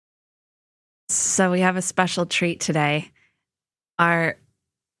So we have a special treat today. Our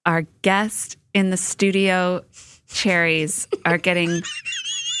guest in the studio, Cherries, are getting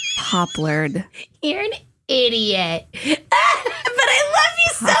poplered. You're an idiot. But I love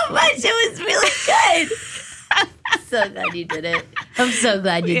you so much. It was really good. So glad you did it. I'm so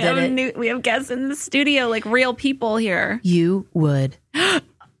glad you did it. We have guests in the studio, like real people here. You would.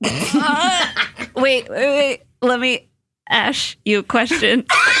 Wait. Let me ask you a question.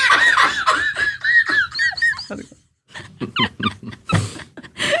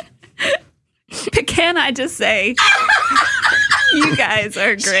 Can I just say, you guys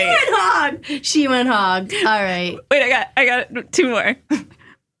are great. She went hog. All right. Wait, I got two more.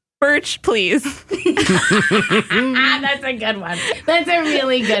 Birch, please. That's a good one. That's a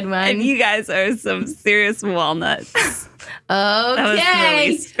really good one. And you guys are some serious walnuts. Okay. That was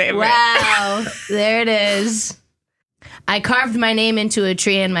Lily's favorite. Wow. There it is. I carved my name into a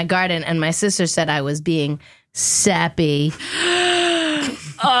tree in my garden, and my sister said I was being sappy.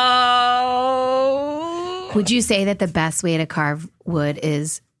 Oh. Would you say that the best way to carve wood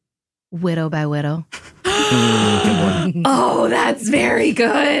is widow by widow? Oh, that's very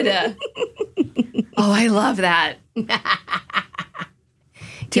good. Oh, I love that.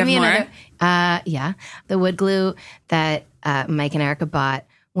 Give me another. Yeah. The wood glue that Mike and Erica bought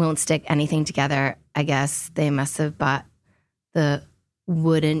won't stick anything together. I guess they must have bought the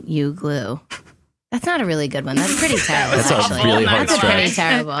wouldn't you glue. That's not a really good one. That's pretty terrible. That's a really hard That's stretch. pretty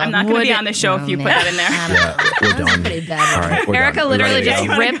terrible. I'm not going to be on the show if you put that in there. Yeah, we're done. Pretty bad. All right, we're Erica done. literally We're ready to just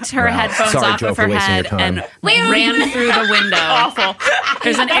go. ripped her Wow. headphones Sorry, off Joe, of for her wasting head your time. and ran through the window. Awful.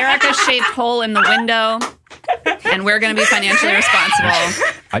 There's an Erica-shaped hole in the window, and we're going to be financially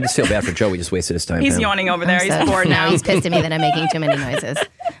responsible. I just feel bad for Joe. We just wasted his time. He's Pam. yawning over there. I'm He's so- bored no, now. he's pissed at me that I'm making too many noises.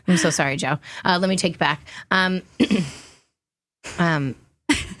 I'm so sorry, Joe. Let me take it back.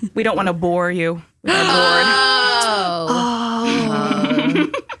 We don't want to bore you. We are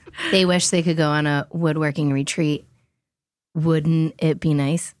bored. They wish they could go on a woodworking retreat. Wouldn't it be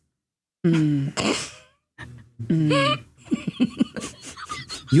nice? You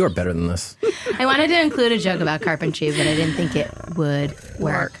are better than this. I wanted to include a joke about carpentry, but I didn't think it would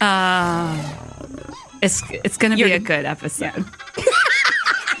work. It's going to be a good episode.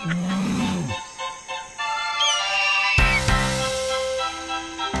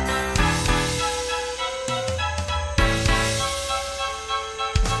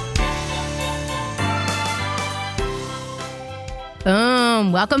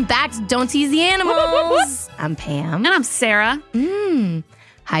 Boom. Welcome back to Don't Tease the Animals. I'm Pam. And I'm Sarah.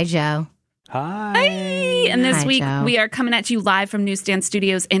 Hi, Joe. Hi. Hey, and this Hi, week Joe. we are coming at you live from Newsstand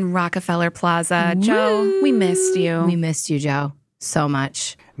Studios in Rockefeller Plaza. Joe, we missed you. We missed you, Joe, so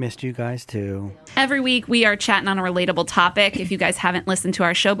much. Missed you guys too. Every week we are chatting on a relatable topic if you guys haven't listened to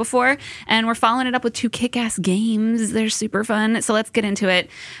our show before. And we're following it up with two kick-ass games. They're super fun. So let's get into it.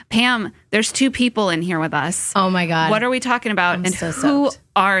 Pam, there's two people in here with us. Oh, my God. What are we talking about? I'm and so who soaked.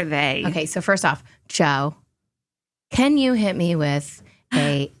 are they? Okay, so first off, Joe, can you hit me with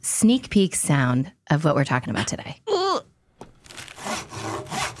a sneak peek sound of what we're talking about today?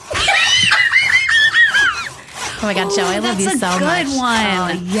 Oh my God, Joe, I love you so much. That's a good one. Oh,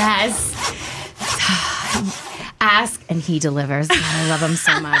 yes. Ask and he delivers. God, I love him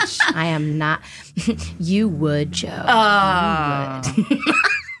so much. I am not. You would, Joe. You would.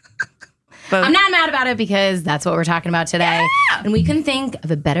 I'm not mad about it because that's what we're talking about today. Yeah. And we can think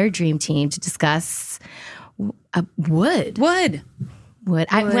of a better dream team to discuss wood. Wood.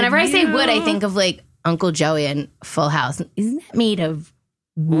 Whenever I say wood, I think of like Uncle Joey and Full House. Isn't that made of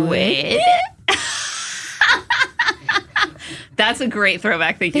wood? That's a great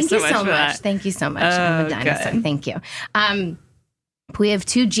throwback. Thank you so much for that. Thank you so much. I'm a dinosaur. good. Thank you. We have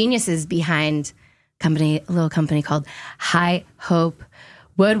two geniuses behind a little company called High Hope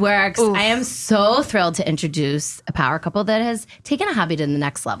Woodworks. Oof. I am so thrilled to introduce a power couple that has taken a hobby to the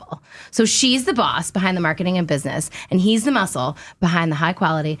next level. So she's the boss behind the marketing and business, and he's the muscle behind the high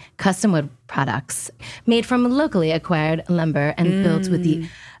quality custom wood products made from locally acquired lumber and built with the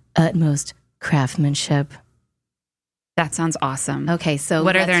utmost craftsmanship. That sounds awesome. Okay, so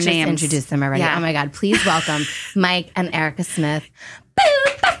what are let's their just names? introduce them already. Yeah. Oh my God, please welcome Mike and Erica Smith.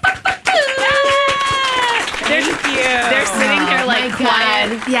 They're sitting here like my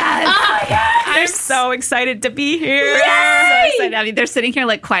quiet. God. Yes. Oh my God. I'm so excited to be here. So excited. I mean, they're sitting here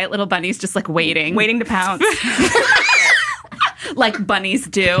like quiet little bunnies, just like waiting. Waiting to pounce. Like bunnies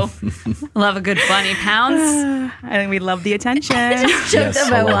do. Love a good bunny pounce. I think we love the attention. Choked Yes, up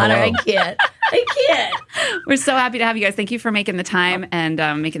my hello, water. hello. I can't. We're so happy to have you guys. Thank you for making the time and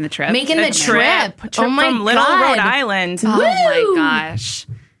making the trip. Making the trip. Trip Oh my from Little God. Rhode Island. Oh Woo! my gosh.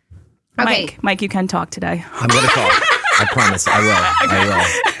 Mike, you can talk today. I'm going to call. I promise. I will. I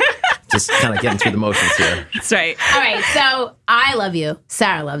will. Just kind of getting through the motions here. That's right. All right, so I love you.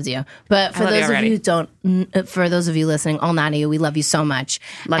 Sarah loves you. But for love you those of already. you who don't, for those of you listening, all 9 of you, we love you so much.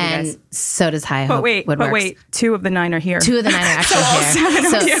 Love you and guys. so does High But Hope wait, Woodworks. 2 of the 9 are here. 2 of the 9 are actually here.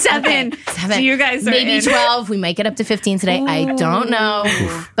 seven of you. Seven. Okay, 7. So you guys are maybe in. 12. We might get up to 15 today. I don't know.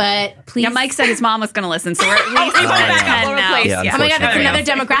 But please. Yeah, Mike said his mom was going to listen, so we're at least we went at back up. 10 We'll now. replace. Yeah, Oh my God, that's unfortunately. another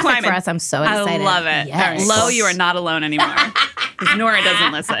We're demographic climbing. for us. I'm so I excited. love it. Yes. Lo, you are not alone anymore. 'Cause Nora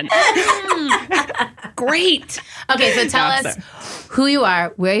doesn't listen. Great. Okay, so tell No, us who you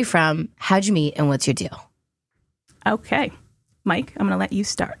are, where you're from, how'd you meet, and what's your deal? Okay. Mike, I'm going to let you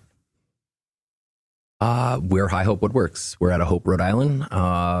start. We're High Hope Woodworks. We're out of Hope, Rhode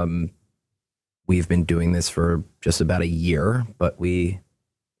Island. We've been doing this for just about a year, but we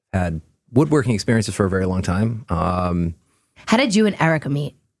had woodworking experiences for a very long time. How did you and Erica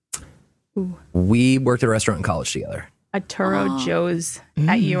meet? We worked at a restaurant in college together. Arturo Joe's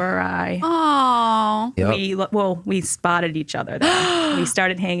at URI. Oh. Yep. We spotted each other there. We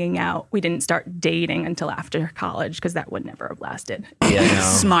started hanging out. We didn't start dating until after college because that would never have lasted. Yeah, no.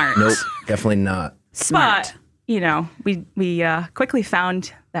 Smart. Nope, definitely not. Smart. But, we quickly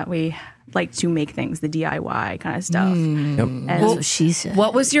found that we like to make things, the DIY kind of stuff. Yep. That's what she said.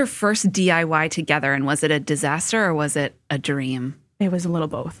 What was your first DIY together, and was it a disaster or was it a dream? It was a little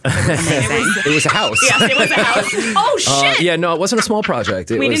both. Amazing. It was a house. Yes, it was a house. Oh, shit. Yeah, no, it wasn't a small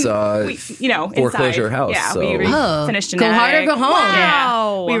project. It We was didn't, foreclosure inside. house. Yeah, so. we Oh. finished Go hard or genetic. go home.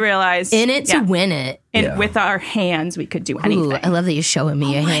 Wow. Yeah, we realized In it to yeah. win it. And Yeah. with our hands, we could do anything. Ooh, I love that you're showing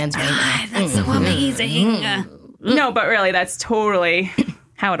me your hands right now. That's so amazing. No, but really, that's totally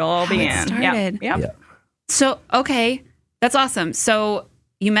how it all began. started. Yep. Yeah. So, okay, that's awesome. So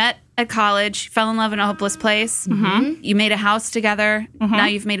you met at college, fell in love in a hopeless place. Mm-hmm. You made a house together. Now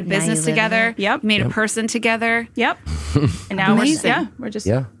you've made a business you live in together. it. Yep. You made a person together. Yep. And now Amazing. we're just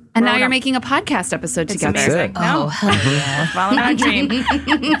Yeah. And now Growing you're up. making a podcast episode It's together. amazing. That's No, Oh, hell yeah. following our dream.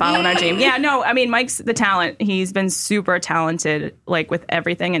 Following our dream. Yeah, no, I mean, Mike's the talent. He's been super talented, like with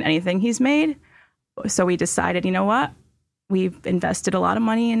everything and anything he's made. So we decided, you know what? We've invested a lot of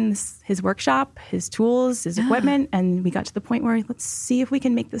money in his workshop, his tools, his equipment, and we got to the point where let's see if we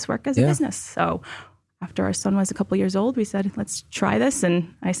can make this work as a Yeah. business. So after our son was a couple years old, we said, let's try this.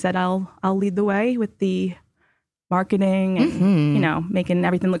 And I said, I'll lead the way with the marketing and, making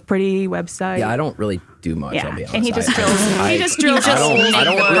everything look pretty, website. Yeah, I don't really do much. Yeah, I'll be honest. and he just I- drills. I- He just drills. I don't make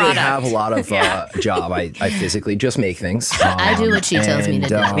the really product. have a lot of job. I physically just make things. I do what she tells me to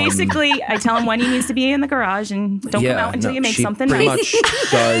do. Basically, I tell him when he needs to be in the garage and don't come out until you make she something pretty nice.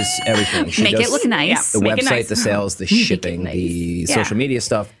 much does everything. She Make does it look nice. The Make it website, nice. the sales, the shipping, the social media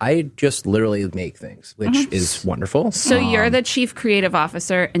stuff. I just literally make things, which is wonderful. So you're the chief creative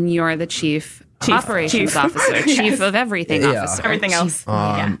officer and you're the chief operations officer, chief of everything Yeah. officer. Everything else.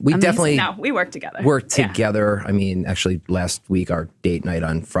 we definitely No, we work together. worked Yeah. together. I mean, actually, last week our date night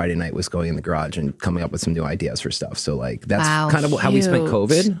on Friday night was going in the garage and coming up with some new ideas for stuff. So like that's Wow, kind of how we spent cute.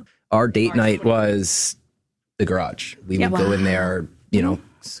 COVID. Our date night was the garage. We would go in there, a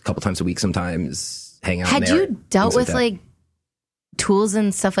couple times a week, sometimes hang out. Had in there, you dealt things with that. like tools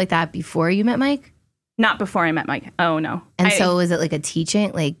and stuff like that before you met Mike? Not before I met Mike. Oh, no. And so was it like a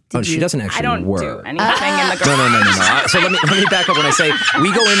teaching? Like, did Oh, she doesn't actually I don't work. do anything in the garage. No. So let me back up when I say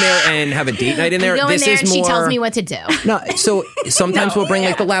we go in there and have a date night in there. You go in This there is and more. she tells me what to do. No, so sometimes we'll bring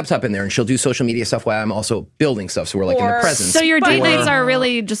like the laptop in there and she'll do social media stuff while I'm also building stuff. So we're like in the Or- presence. So your date Or- nights are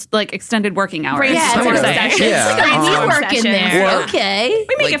really just like extended working hours. Brainstorm Yeah, Kind of. sessions. Yeah. I need Um, work in there. Or- Okay.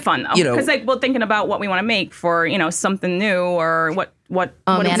 We make like, it fun though, you know- because we're thinking about what we want to make for something new or what.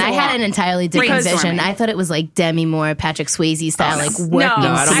 Oh what man, do I we had want? an entirely different vision. Brainstorming. I thought it was like Demi Moore, Patrick Swayze style, like working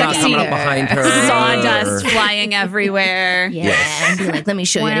No, I don't want to come up behind her. Sawdust or- flying everywhere. Yeah, and be like, let me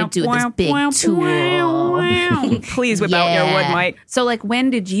show you how to do this big tool. Please whip out your wood, Yeah. Mike. So like when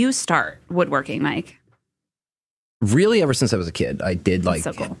did you start woodworking, Mike? Really, ever since I was a kid, I did like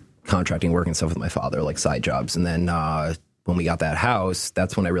so cool. contracting work and stuff with my father, like side jobs. And then when we got that house,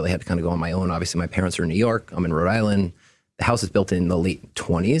 that's when I really had to kind of go on my own. Obviously, my parents are in New York. I'm in Rhode Island. The house is built in the late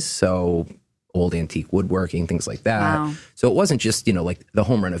 20s, so old antique woodworking, things like that. Wow. So it wasn't just, like the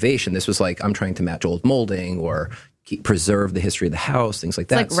home renovation. This was like I'm trying to match old molding or preserve the history of the house, things like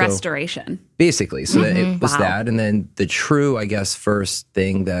that. It's like restoration. Basically. So it was Wow. that. And then the true, I guess, first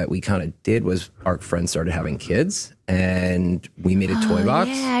thing that we kind of did was our friends started having kids and we made a toy box.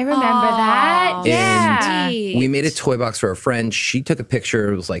 Yeah, I remember that. Yeah. We made a toy box for a friend. She took a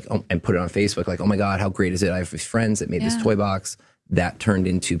picture, it was like, and put it on Facebook, like, oh my God, how great is it? I have these friends that made this toy box. that turned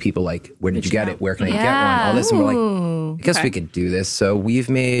into people like, where did you get it? Where can I get one? All this. And we're like, I guess we could do this. So we've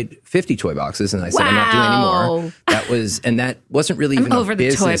made 50 toy boxes. And I said, I'm not doing anymore. That wasn't really even a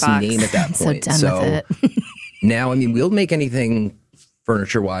business name at that point. So done with it. Now, I mean, we'll make anything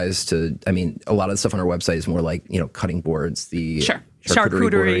furniture wise a lot of the stuff on our website is more like, cutting boards, the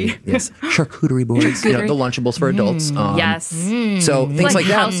charcuterie board. Yes. Charcuterie boards, the Lunchables for adults. Yes. So things like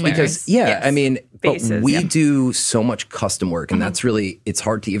that. housewares. Because, Bases, we do so much custom work, and that's really, it's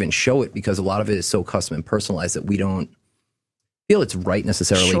hard to even show it because a lot of it is so custom and personalized that we don't feel it's right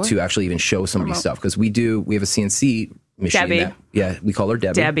necessarily to actually even show somebody's stuff. Because we have a CNC machine. Debbie. We call her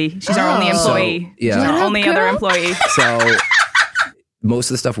Debbie. She's our only employee. So, She's our only other employee. So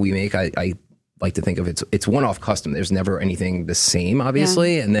most of the stuff we make, I like to think of it's one-off custom. There's never anything the same,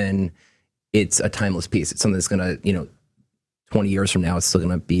 obviously. And then it's a timeless piece. It's something that's going to, 20 years from now, it's still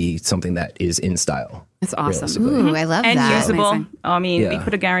going to be something that is in style. That's awesome. Ooh, I love and that. usable. Amazing. I mean, we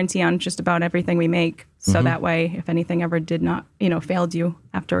put a guarantee on just about everything we make. So that way, if anything ever did not, failed you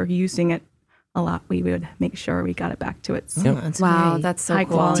after using it a lot, we would make sure we got it back to its Wow, that's so high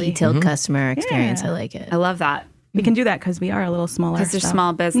cool. quality. detailed customer experience. I like it. I love that. We can do that because we are a little smaller. Because they're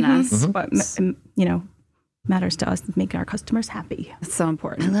small business. What matters to us is making our customers happy. It's so I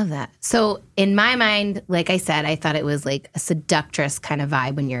important. love that. So in my mind, like I said, I thought it was like a seductress kind of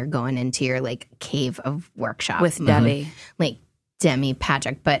vibe when you're going into your like cave of workshop With Debbie. like Demi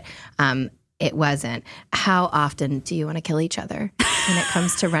Patrick, but it wasn't. How often do you want to kill each other when it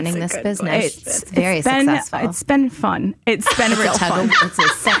comes to running this business? It's very successful. It's been fun. It's been real fun. It's a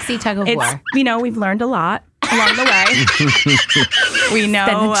sexy tug of war. We've learned a lot along the way. We know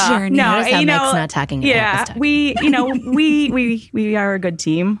been a journey. Notice how Mike's not talking. Yeah, we are a good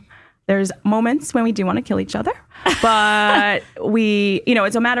team. There's moments when we do want to kill each other, but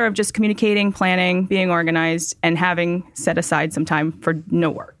it's a matter of just communicating, planning, being organized, and having set aside some time for no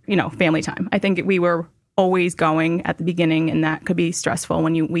work, family time. I think we were always going at the beginning, and that could be stressful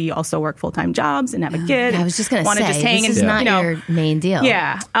when we also work full-time jobs and have a kid. I was just going to say, just hang this is not your main deal.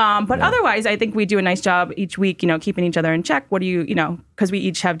 Yeah. But otherwise, I think we do a nice job each week, keeping each other in check. What do you, because we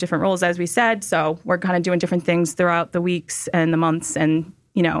each have different roles, as we said. So we're kind of doing different things throughout the weeks and the months. And,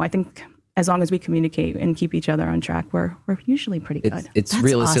 I think as long as we communicate and keep each other on track, we're usually pretty good. It's That's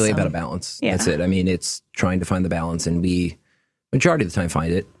realistically awesome. about a balance. Yeah. That's it. I mean, it's trying to find the balance, and we, majority of the time,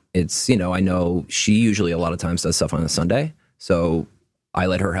 find it. It's, I know she usually a lot of times does stuff on a Sunday. So I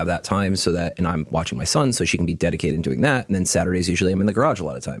let her have that time and I'm watching my son so she can be dedicated in doing that. And then Saturdays, usually I'm in the garage a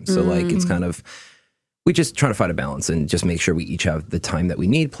lot of times. So it's kind of, we just try to find a balance and just make sure we each have the time that we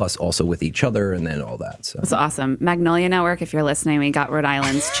need, plus also with each other and then all that. So That's awesome. Magnolia Network, if you're listening, we got Rhode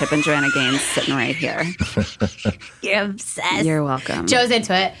Island's Chip and Joanna Gaines sitting right here. You're obsessed. You're welcome. Joe's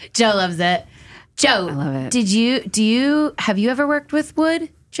into it. Joe loves it. Joe, I love it. Have you ever worked with wood,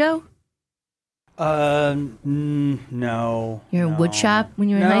 Joe? No. You're in a wood shop when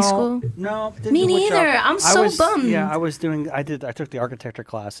you were in high school? No. didn't Me do wood neither. shop. I'm so bummed. Yeah, I took the architecture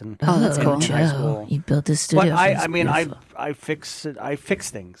class in Oh, that's cool. high school. You built a But studio. I fix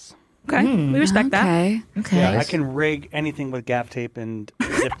things. Okay. We respect that. Okay. Yeah, I can rig anything with gaff tape and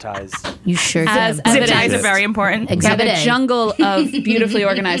zip ties. You sure As can. Zip evidence. ties are very important. We have Exhibit a A. jungle of beautifully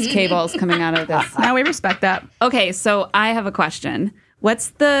organized cables coming out of this. Now we respect that. Okay, so I have a question.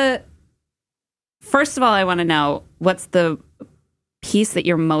 First of all, I want to know, what's the piece that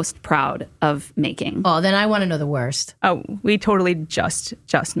you're most proud of making? Oh, then I want to know the worst. Oh, we totally just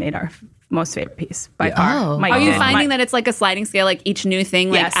made our most favorite piece by far. Oh. Mike Are you did. finding that it's like a sliding scale, like each new thing,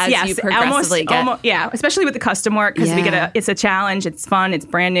 like as you progressively get? Almost, yeah, especially with the custom work, because it's a challenge, it's fun, it's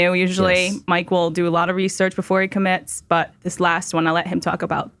brand new usually. Yes. Mike will do a lot of research before he commits, but this last one, I'll let him talk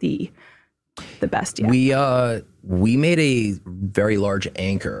about the best yet. we made a very large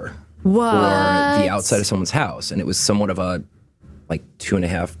anchor for the outside of someone's house, and it was somewhat of a like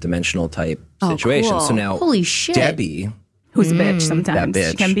 2.5 dimensional type situation. cool. So now Holy shit. Debbie Who's a bitch sometimes. That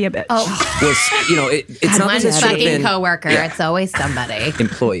bitch. She can be a bitch. was, it's not One's that a it should have fucking been coworker. It's always somebody.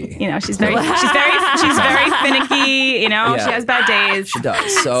 employee. She's very finicky, Yeah. she has bad days. She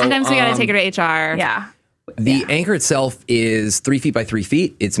does. So Sometimes we got to take her to HR. Yeah. the anchor itself is 3 feet by 3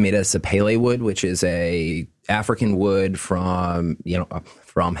 feet. It's made of sapele wood, which is a African wood from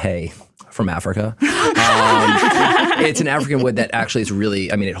Africa. It's an African wood that actually is really,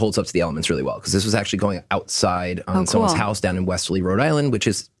 it holds up to the elements really well, because this was actually going outside on someone's house down in Westerly, Rhode Island, which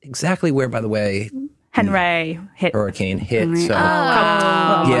is exactly where, by the way, Henry hit. hurricane hit. Oh, So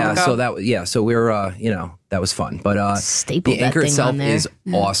Yeah, so we're that was fun. But Staple the that anchor thing itself on there. is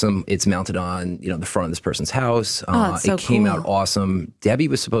awesome. It's mounted on the front of this person's house. it's so it came out cool. awesome. Debbie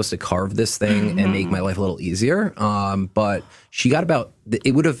was supposed to carve this thing and make my life a little easier, but she got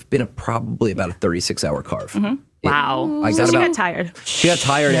it would have been probably about a 36-hour carve. Wow. I So got she about got tired. She got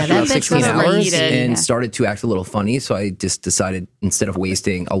tired after that about bitch 16 was hours overheated. and Yeah. started to act a little funny. So I just decided, instead of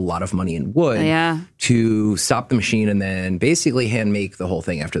wasting a lot of money in wood, Yeah. to stop the machine and then basically hand make the whole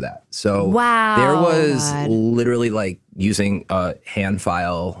thing after that. So Wow. there was literally like using a hand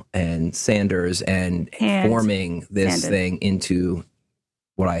file and sanders and Hand forming this sanded. thing into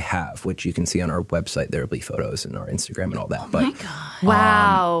what I have, which you can see on our website. There'll be photos and our Instagram and all that. But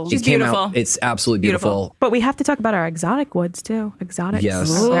Wow. it She's came beautiful. out, it's absolutely beautiful. But we have to talk about our exotic woods too. Exotic.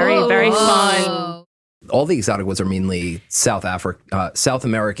 Yes. Very, very fun. All the exotic woods are mainly South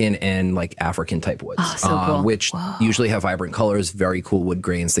American and like African type woods, which usually have vibrant colors, very cool wood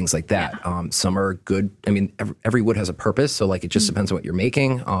grains, things like that. Some are good. I mean, every wood has a purpose, so like it just depends on what you're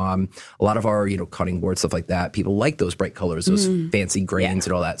making. A lot of our cutting board stuff like that, people like those bright colors, those fancy grains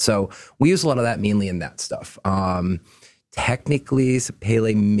and all that. So we use a lot of that mainly in that stuff. Technically,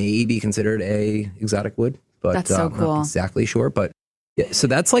 sapele may be considered a exotic wood, but That's so I'm cool. not exactly sure. But yeah, so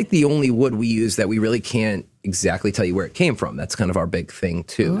that's like the only wood we use that we really can't exactly tell you where it came from. That's kind of our big thing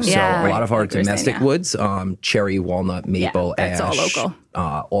too. So Yeah. a lot of our Like you were saying, domestic yeah. woods, cherry, walnut, maple, that's all ash, local.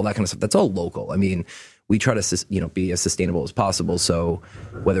 all that kind of stuff. That's all local. I mean, we try to be as sustainable as possible. So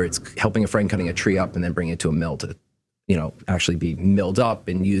whether it's helping a friend cutting a tree up and then bringing it to a mill to actually be milled up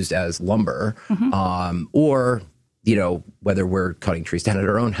and used as lumber, or whether we're cutting trees down at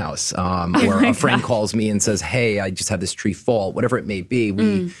our own house, or a friend calls me and says, "Hey, I just had this tree fall," whatever it may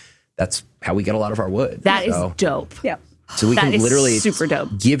be. That's how we get a lot of our wood. That is So- dope. Yeah. So we That can is literally super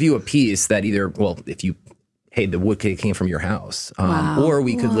dope. give you a piece that hey, the wood came from your house, or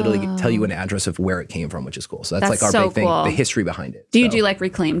we could literally tell you an address of where it came from, which is cool. So that's like our so big thing, cool. the history behind it. Do you So do like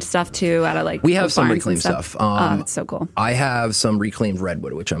reclaimed stuff too out of like we have old some barns and reclaimed stuff. That's so cool. I have some reclaimed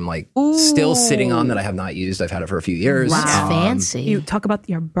redwood, which I'm like still sitting on that I have not used. I've had it for a few years. That's fancy. You talk about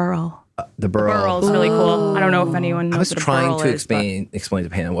your burl. The burl. Burl's really cool. I don't know if anyone knows I was what a trying burl to is, but- explain to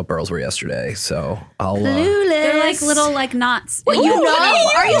Pam what burls were yesterday, so I'll. They're like little like knots. What, you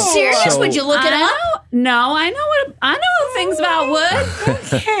know? Are you serious? So- Would you look it up? No, I know things about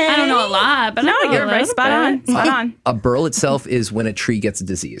wood. I don't know a lot, but No, I know you're a right. little Spot on. bit. Spot on. A burl itself is when a tree gets a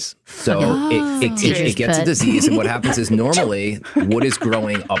disease. So it Teacher's gets a pet. disease, and what happens is normally wood is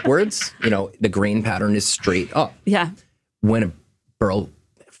growing upwards. The grain pattern is straight up. Yeah. When a burl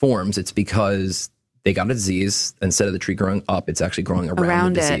forms, it's because they got a disease. Instead of the tree growing up, it's actually growing around the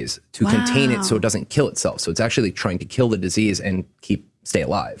Around it. disease to contain it so it doesn't kill itself. So it's actually trying to kill the disease and stay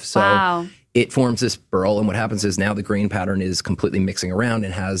alive. So Wow. it forms this burl, and what happens is now the grain pattern is completely mixing around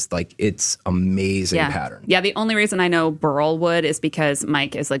and has like its amazing Yeah. pattern. Yeah. The only reason I know burl wood is because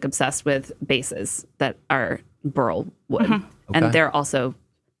Mike is like obsessed with bases that are burl wood. Okay. And they're also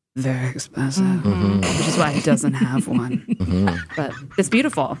very expensive, which is why he doesn't have one. But it's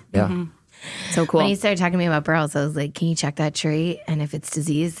beautiful. Yeah. So cool. When he started talking to me about burls, I was like, "Can you check that tree? And if it's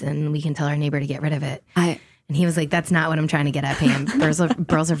diseased, then we can tell our neighbor to get rid of it." And he was like, "That's not what I'm trying to get at, Pam.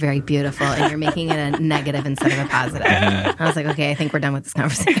 Burls are very beautiful, and you're making it a negative instead of a positive." I was like, "Okay, I think we're done with this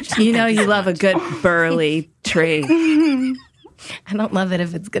conversation." You love a good burly tree. I don't love it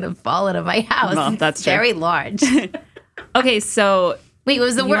if it's gonna fall out of my house. Well, It's that's true. very large. Okay, so Wait, what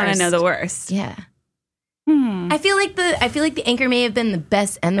was the you worst? want to know the worst? Yeah. I feel like the anchor may have been the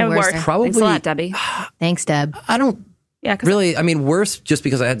best and the And worst. worst. Probably. Thanks a lot, Debbie. Thanks, Deb. I don't Yeah, 'cause really. I mean, worse just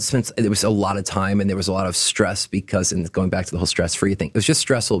because I had to spend. There was a lot of time and there was a lot of stress because, and going back to the whole stress-free thing, it was just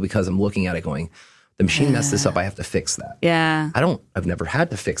stressful because I'm looking at it going, the machine messed this up. I have to fix that. Yeah. I've never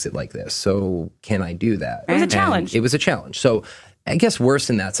had to fix it like this. So can I do that? It was a And challenge. It was a challenge. So I guess worse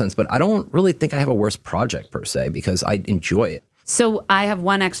in that sense, but I don't really think I have a worse project per se because I enjoy it. So I have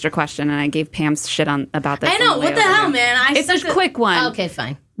one extra question, and I gave Pam shit about this. I on know. the way What the over hell, here. man? It's a quick one. Okay,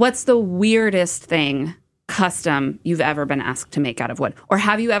 fine. What's the weirdest thing custom you've ever been asked to make out of wood? Or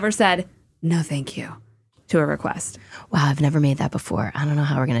have you ever said, no, thank you, to a request? Wow, I've never made that before. I don't know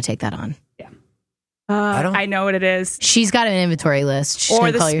how we're going to take that on. I know what it is. She's got an inventory list. She's Or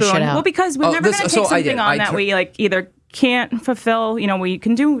going to the call your shit spoon. out. Well, because we're Oh, never this- going to so take I something did. on I that took- we like either can't fulfill. We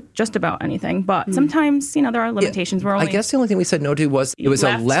can do just about anything, but sometimes there are limitations. We're only. I guess the only thing we said no to was it was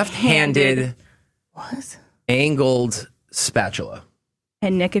a Left-handed. left-handed angled spatula.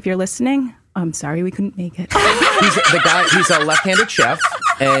 And Nick, if you're listening, I'm sorry we couldn't make it. He's a left-handed chef,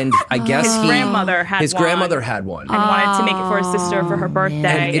 And I guess His grandmother had his one. grandmother had one. And wanted to make it for his sister for her birthday.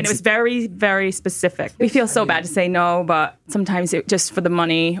 And it it's- was very, very specific. We feel so bad to say no, but sometimes it just for the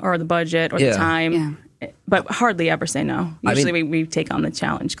money or the budget or the Yeah. time. But hardly ever say no. Usually we take on the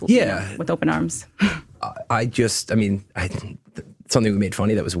challenge with open arms. Something we made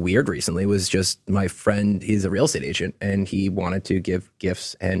funny that was weird recently was just my friend, he's a real estate agent, and he wanted to give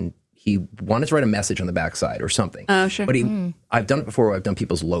gifts, and he wanted to write a message on the backside or something. Oh, sure. But I've done it before where I've done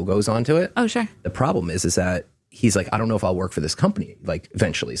people's logos onto it. Oh, sure. The problem is that he's like, I don't know if I'll work for this company, like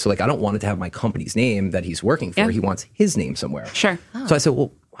eventually. So like, I don't want it to have my company's name that he's working for. Yeah. He wants his name somewhere. Sure. So I said,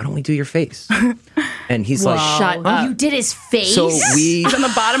 well, why don't we do your face? And he's like, Shut up. You did his face. so we It's on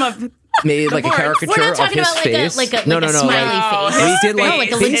the bottom of made like a caricature We're not of talking his about face. like a no, smiley face. we did like,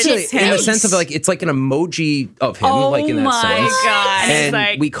 like a think legit in the face. sense of like it's like an emoji of him, like in that my sense. God. And It's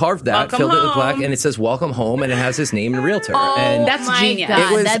like, we carved that, welcome filled it with black, home. and it says "Welcome Home," and it has his name and realtor. and That's my genius.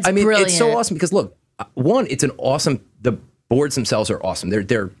 God, it was. that's I mean, brilliant. it's so awesome because look, one, it's an awesome. The boards themselves are awesome.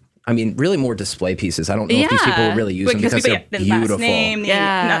 They're. I mean, really more display pieces. I don't know if these people will really use them because they're the beautiful. last name,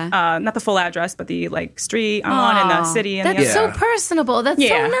 not the full address, but the like street on one and the city. And That's the so Yeah. personable. That's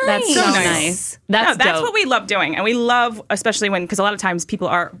Yeah, so nice. That's so So nice. That's dope. what we love doing. And we love, especially because a lot of times people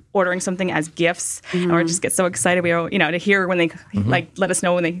are ordering something as gifts and we just get so excited. We are, to hear when they let us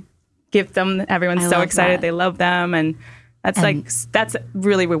know when they give them. Everyone's I so love excited. that. They love them. And that's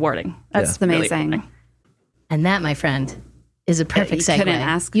really rewarding. That's really amazing. rewarding. And that, my friend, is a perfect You segue. couldn't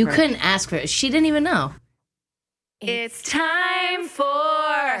ask You for it. couldn't ask for it. She didn't even know. It's time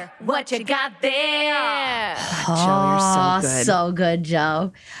for what you got there. Oh, Joe, you're so good. so good,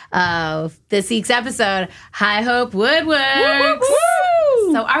 Joe. This week's episode, High Hope Woodworks.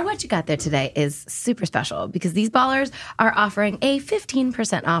 So our What You Got There today is super special because these ballers are offering a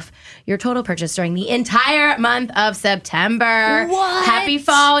 15% off your total purchase during the entire month of September. What? Happy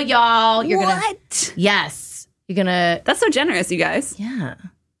fall, y'all. What? Yes. You're gonna, That's so generous, you guys. yeah.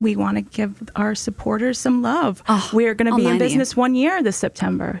 We want to give our supporters some love. Oh, We're going to be in 90. business 1 year this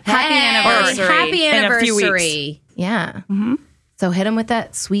September. Happy anniversary. Happy In a few anniversary. Yeah. So hit them with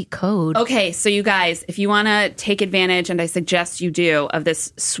that sweet code. Okay, so you guys, if you want to take advantage, and I suggest you do, of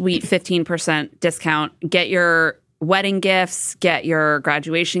this sweet 15% discount, get your wedding gifts, get your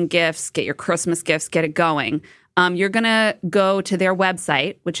graduation gifts, get your Christmas gifts, get it going. You're going to go to their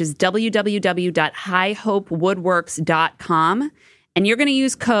website, which is www.highhopewoodworks.com, and you're going to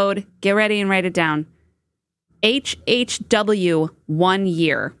use code, get ready and write it down, HHW 1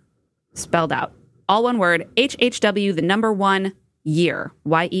 year, spelled out. All one word, HHW, the number 1 year,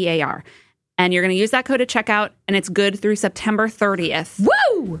 YEAR. And you're going to use that code at checkout, and it's good through September 30th.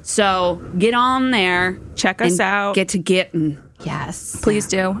 Woo! So get on there. Check us and out. Get to getting. Yes. Please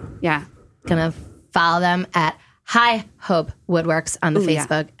do. Yeah. Gonna follow them at High Hope Woodworks on the Ooh, yeah.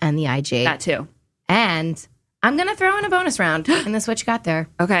 Facebook and the IG. That too. And I'm gonna throw in a bonus round in this What You Got There.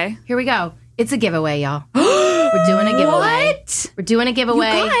 Okay. Here we go. It's a giveaway, y'all. We're doing a giveaway. What? We're doing a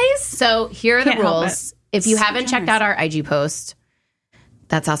giveaway. You guys. So here are the Can't help rules. If you So haven't checked out our IG post,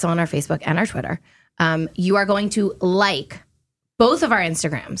 that's also on our Facebook and our Twitter. You are going to like both of our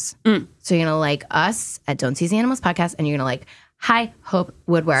Instagrams. So you're gonna like us at Don't Tease the Animals Podcast, and you're gonna like High Hope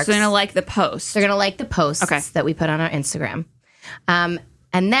Woodworks. So you're going to like the post. They're going to like the posts Okay. that we put on our Instagram. And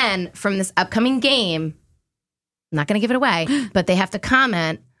then from this upcoming game, I'm not going to give it away, but they have to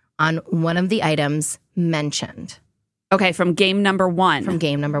comment on one of the items mentioned Okay, from game number 1. from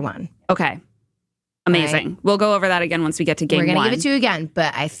game number 1. Okay. Amazing. We'll go over that again once we get to game We're 1. going to give it to you again,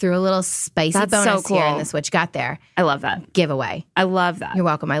 but I threw a little spicy That's so bonus here in cool. this What You Got There I love that. giveaway. I love that. You're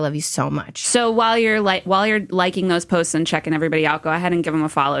welcome. I love you so much. So while you're liking those posts and checking everybody out, go ahead and give them a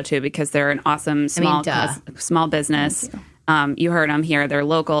follow too, because they're an awesome small business. You heard them here. They're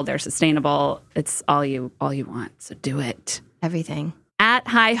local. They're sustainable. It's all you want. So do it. Everything. At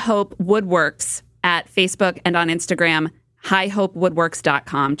High Hope Woodworks at Facebook and on Instagram,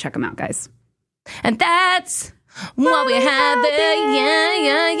 highhopewoodworks.com. Check them out, guys. And that's what we had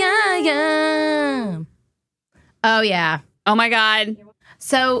there. Yeah. Oh, yeah. Oh my God.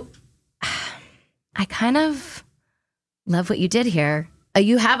 So I kind of love what you did here.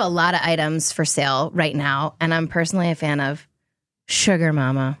 You have a lot of items for sale right now, and I'm personally a fan of Sugar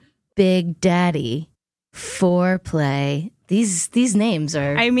Mama, Big Daddy, Foreplay. These names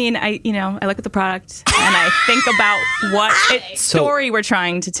are I mean, I look at the product and I think about what story we're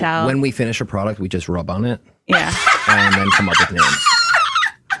trying to tell. When we finish a product, we just rub on it yeah. and then come up with names.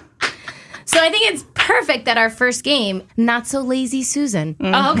 so I think it's perfect that our first game, Not So Lazy Susan.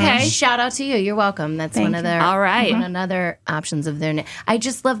 Oh, okay. Shout out to you. You're welcome. That's one of their All right. one of other options of their name. I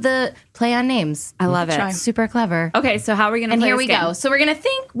just love the play on names. I love it. Try. Super clever. Okay, so how are we going to And play here this we game? go. So we're going to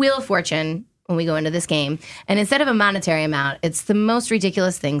think Wheel of Fortune when we go into this game. And instead of a monetary amount, it's the most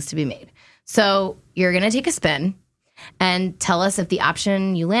ridiculous things to be made. So you're going to take a spin and tell us if the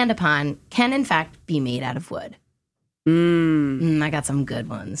option you land upon can, in fact, be made out of wood. I got some good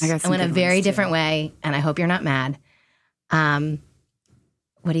ones. I got some went a good very ones, different way, and I hope you're not mad.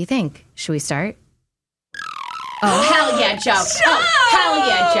 What do you think? Should we start? Oh, hell yeah, Joe. Oh, hell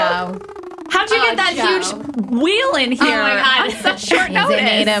yeah, Joe. How'd you get that Joe. huge wheel in here Oh my God. on such short Is notice? it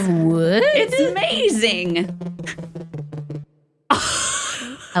made of wood? It's amazing.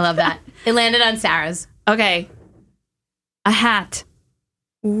 I love that. It landed on Sarah's. Okay. A hat.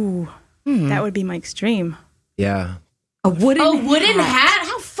 Ooh, that would be Mike's dream. Yeah, A wooden A wooden hat?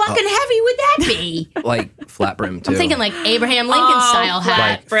 How fucking heavy would that be? like flat brim too. I'm thinking like Abraham Lincoln style hat.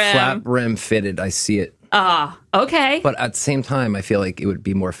 like brim. flat brim fitted. I see it, Okay. but at the same time, I feel like it would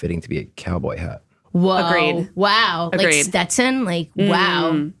be more fitting to be a cowboy hat. Whoa. Agreed. Wow. Like Agreed. Stetson? Like,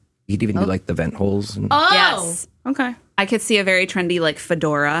 wow. You could even do like the vent holes. And, Oh. Yes. Okay. I could see a very trendy like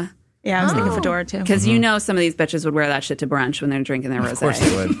fedora. Yeah, I was thinking fedora too. Because you know some of these bitches would wear that shit to brunch when they're drinking their rosé. of course,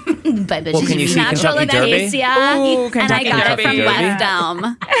 they would. But Well, can you see Natural Kentucky Derby? Acacia, Ooh, and I Kentucky got Derby. it from Derby. West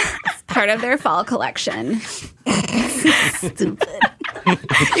Elm. It's part of their fall collection.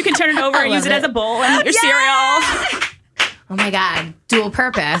 You can turn it over and use it as a bowl and your cereal. Oh my God. Dual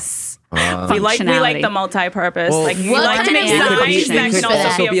purpose. We like Functionality. the multi-purpose. Well, like you what like to kind make of sides applications that it can could also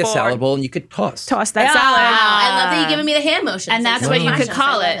also be be a board. salad bowl, and you could toss. Toss that Wow. salad. I love that you're giving me the hand motions. And that's It's what you so could much.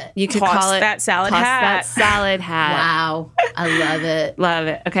 call I love it. You could Toss call it that salad toss hat. that salad hat. Wow. I love it. Love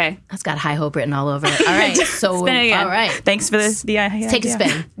it. Okay. That's got high hope written all over it. All right. So, Spin it again. all right. Thanks for this. Take a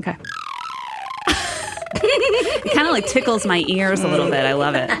spin. Okay. It kind of like tickles my ears a little bit. I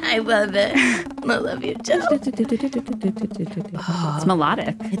love it. I love it. I love you, Joe. It's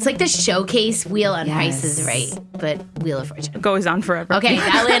melodic. It's like the showcase wheel on Price is Yes. Right, but Wheel of Fortune. Goes on forever. Okay,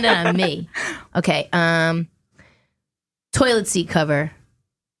 that landed on me. Okay, toilet seat cover.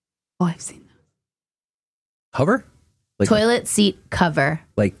 Oh, I've seen that. Cover? Like Toilet seat cover.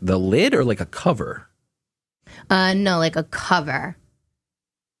 like the lid or like a cover? No, like a cover.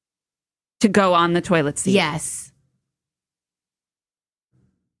 To go on the toilet seat. Yes.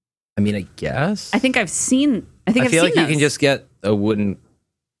 I mean, I guess. I think I've seen. I think I I've feel seen like you those. can just get a wooden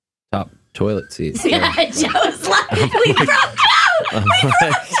top toilet seat. So. Joe's like, we broke out.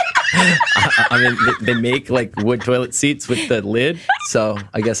 I mean, they make like wood toilet seats with the lid, so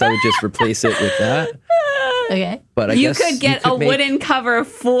I guess I would just replace it with that. Okay. But I You guess could get a make- wooden cover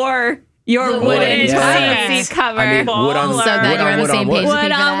for your The wooden wooden toilet yes. seat cover. I mean, wood on So wood glad you're on the wood same wood. page.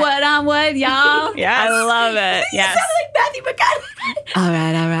 wood on wood on wood, y'all. Yes. I love it. Yes. Like Matthew McConaughey. All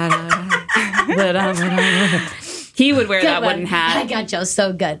right. Wood on wood on wood. He would wear that Good one. wooden I hat. got Joe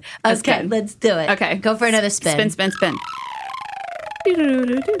so good. That's Okay, good. let's do it. Okay. Go for another spin. Spin, spin, spin.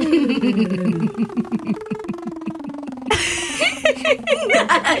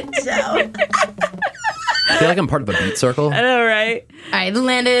 Joe. I feel like I'm part of a beat circle. All right. All right,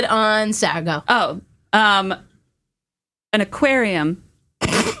 landed on Sarah. Go. Oh, an aquarium.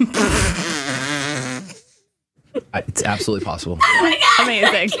 It's absolutely possible.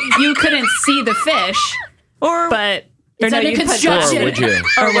 Amazing. You couldn't see the fish, but It's under you put- construction. Or would you?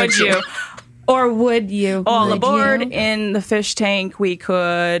 Or would you? Or would you? All Would aboard you? in the fish tank, we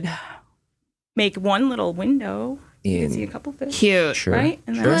could make one little window. You can see a couple fish, Cute. Sure. right?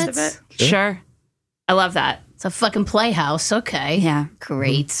 And the Sure. rest of it. Sure. I love that. It's a fucking playhouse. Okay. Yeah.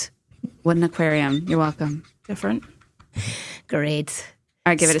 Great. Wooden aquarium. You're welcome. Different. Great.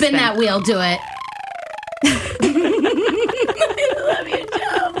 All right, give it a Spin spin. that wheel. Do it. I love you,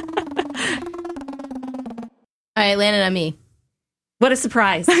 Joe. All right, landed on me. What a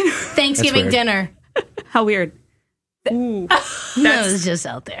surprise. Thanksgiving weird. dinner. How weird. Ooh. No, it was just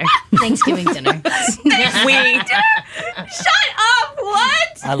out there. Thanksgiving dinner. We Shut up.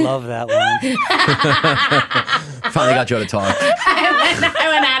 What? I love that one. Finally got Joe to talk. I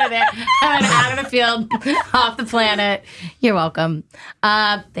went out of there. I went out of the field, off the planet. You're welcome.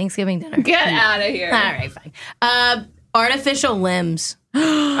 Thanksgiving dinner. Get out of here. All right, fine. Artificial limbs.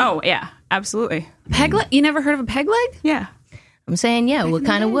 Oh yeah, absolutely. Peg leg? You never heard of a peg leg? Yeah. I'm saying, yeah, what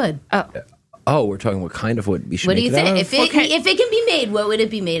kind of wood? Oh. Oh, we're talking what kind of wood we should What do make you it out think? of? If it can be made, what would it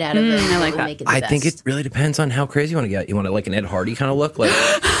be made out of? I like What would that. make it the I think best? it really depends on how crazy you want to get. You want to like an Ed Hardy kind of look, like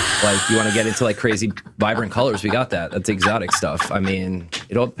you want to get into like crazy, vibrant colors. We got that. That's exotic stuff. I mean,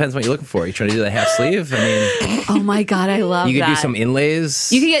 it all depends what you're looking for. You trying to do the half sleeve? I mean, Oh my God, I love you could that. do some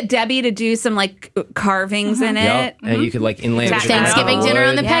inlays. You could get Debbie to do some like carvings in Yep. it. And you could like inlay it with Thanksgiving wood. dinner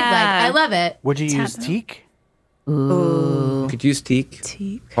on the peg leg. Yeah. I love it. Would you use teak? You could use teak.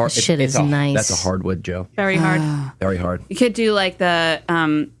 Hard, Shit is nice. That's a hardwood, Joe. Very hard. Very hard. You could do like the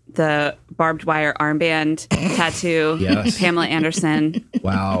barbed wire armband tattoo. Yes. Pamela Anderson.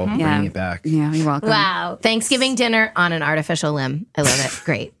 Wow, Yeah. bringing it back. Yeah, you're welcome. Wow. Thanksgiving dinner on an artificial limb. I love it.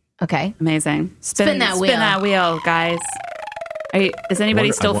 Great. Okay. Amazing. Spin that wheel. Spin that wheel, guys. Is anybody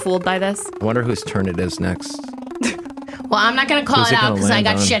I still wonder- fooled by this? I wonder whose turn it is next. Well, I'm not going to call Who's it it out gonna because I land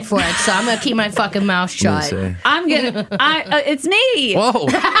got on? shit for it. So I'm going to keep my fucking mouth Let me shut. see. I'm gonna. It's me. Whoa!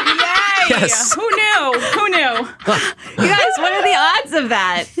 Yay! Yes. Who knew? Who knew? You guys, what are the odds of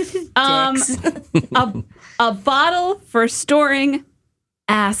that? A bottle for storing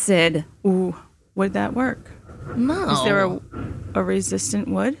acid. Ooh, would that work? No. Is there a resistant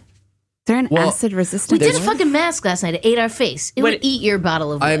wood? They're an Well, acid we resistant. did a fucking mask last night. It ate our face. It would What- eat your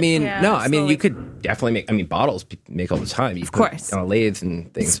bottle of wood. I mean, Yeah, no. I mean, slowly. you could definitely make. I mean, bottles people make all the time. You of course. on lathes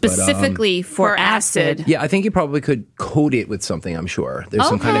and things. but, specifically for for acid. acid. yeah, I think you probably could coat it with something. I'm sure there's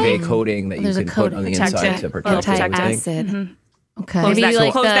some kind of a coating that you There's a can put coating. on the Protect inside it. to protect it. I would think. Anti-acid. okay. Maybe Close, that,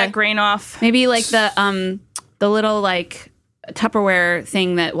 like close the- that grain off. Maybe like the little like Tupperware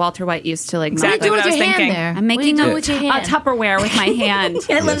thing that Walter White used to like. Exactly. melt do the- what with I your was hand thinking. there? I'm What do making you do a, with your a hand? Tupperware with my hand.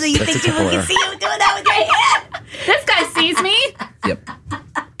 I love that you Yes, think that's a people can Tupperware. see you doing that with your hand. This guy sees me Yep.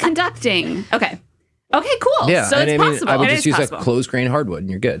 conducting. Okay, cool. Yeah, so and it's I mean, possible. I would It just is use possible. a closed grain hardwood, and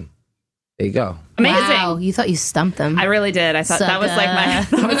you're good. There you go. Amazing. Wow, you thought you stumped them. I really did. I thought that was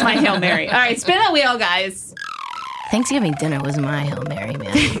like my Hail Mary. All right, spin the wheel, guys. Thanksgiving dinner was my Hail Mary,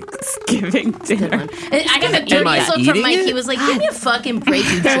 man. Giving dinner. I got the Am I dirtiest look from eating Mike. it? He was like, give me a fucking break,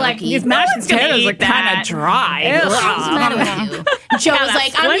 you They're like, junkie. these mashed one's gonna potatoes eat are kind that. of dry. What's the matter with you? Joe was a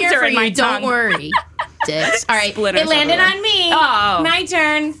like, I'm here splinter for in my you. Don't tongue. worry. Dicks. All right, Splinters it landed everywhere. on me. Oh. My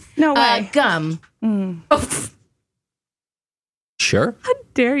turn. No way. Gum. Sure.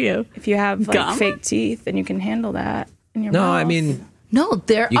 Dare you? If you have like Gum? fake teeth, then you can handle that in your No, mouth. I mean, No,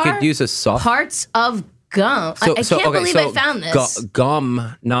 there you are could use a soft. parts of gum. I can't believe I found this.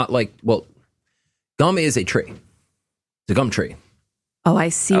 Gum, not like gum is a tree. It's a gum tree. Oh, I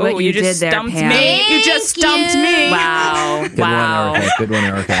see Oh, what you just did there, stumped Pam. me. You just stumped you. me. Wow. Good wow. one, Erica. Good one,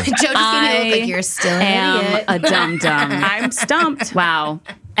 Erica. Joe just gave me a look like you're still an Am idiot. a dum dum. I'm stumped. Wow.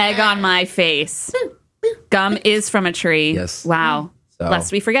 Egg on my face. Gum is from a tree. Yes. Wow. So-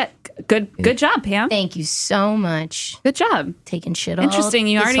 Lest we forget. Good job, Pam. Thank you so much. Good job. Taking shit all Interesting.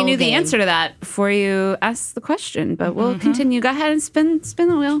 You this already whole knew the game. answer to that before you asked the question, but we'll continue. Go ahead and spin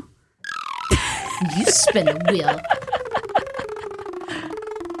the wheel. You spin a wheel.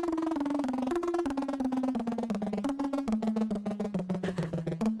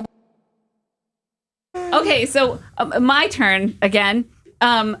 Okay, so my turn again.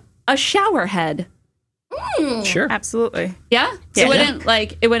 A shower head. Sure. Absolutely. Yeah. Yeah.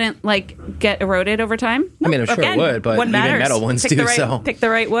 It wouldn't like get eroded over time. I mean, I'm sure Again, it would, but what even matters? metal ones Pick do the right, so. Pick the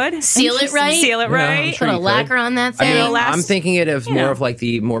right wood. Seal it right. Seal it Yeah, right. I'm sure Put a you could. lacquer on that I thing. mean, It'll last- I'm thinking it as Yeah. more of like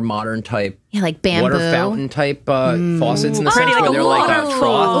the more modern type Yeah, like bamboo. water fountain type faucets in the sense Pretty like where a they're like a water-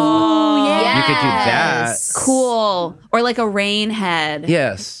 trough. Oh, yeah. You could do that. Yes. Cool. Or like a rain head.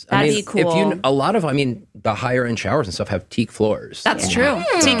 Yes, That'd I mean, be cool. If the higher end showers and stuff have teak floors. That's true.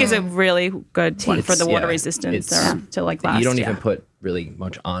 Teak is a really good one for the water yeah, resistance it's- or to like last. you don't yeah. even put really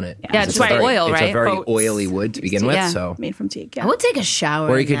much on it. Yeah, It's just a very- oil, It's right? a very Oats. oily wood to begin with, Yeah. so made from teak. Yeah. I would take a shower.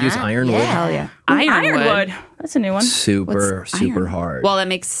 Or you in could use that. ironwood. Yeah. Hell yeah. Ironwood. That's a new one. super Iron. hard. Well, that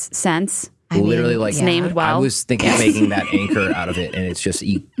makes sense. Literally, like yeah. Named well. I was thinking of making that anchor out of it, and it's just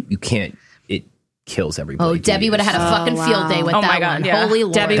you can't. It kills everybody. Oh, Debbie would have had a fucking field day with Oh that my God, one. yeah. Holy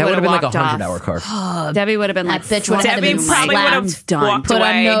Lord. Debbie That would have been like a walked off. 100-hour carve. Debbie would have been like, bitch would've had to Debbie be probably would I'm have done. walked Put on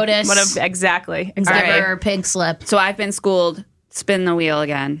away. notice. Would have exactly. Never All right. her pig slip. So I've been schooled. Spin the wheel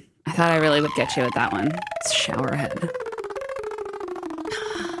again. I thought I really would get you with that one. It's shower head.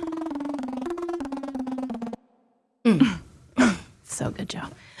 So good,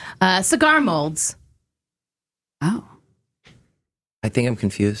 Joe. Cigar molds. Oh. I think I'm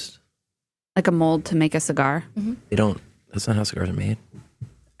confused. Like a mold to make a cigar. They don't. That's not how cigars are made.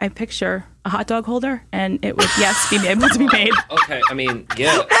 I picture a hot dog holder, and it would be able to be made. Okay, I mean,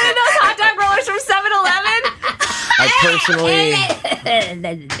 yeah. Those hot dog rollers from 7-Eleven? I personally,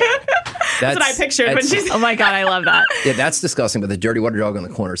 That's what I pictured when that's- she's. Oh my God, I love that. Yeah, that's disgusting. But the dirty water dog on the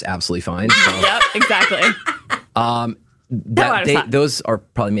corner is absolutely fine. So, Yep, exactly. those are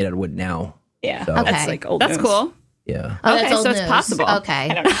probably made out of wood now. Yeah, So- that's Okay. like old. That's news. cool. Yeah. Oh, Okay, that's old so it's news. possible. Okay.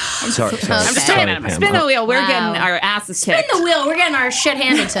 Sorry. I'm just Spin Pam. the wheel. We're Wow. getting our asses kicked. Spin the wheel. We're getting our shit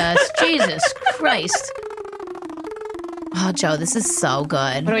handed to us. Jesus Christ. Oh, Joe, this is so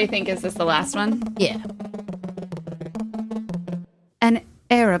good. What do we think? Is this the last one? Yeah. An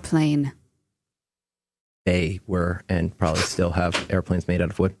aeroplane. They were and probably still have airplanes made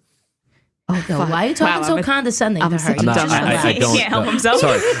out of wood. Oh, God. Why are you talking Wow, so I'm condescending to her? such a You dumb just ass. relax. I don't. He can't help himself.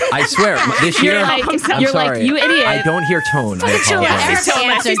 Sorry, I swear. This year, like- I'm you're like, sorry. you idiot. I don't hear tone. I Yeah, apologize. Eric's He's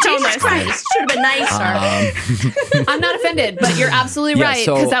toneless. answer. He's Jesus toneless. Christ. Should have been nicer. I'm not offended, but you're absolutely Yeah, right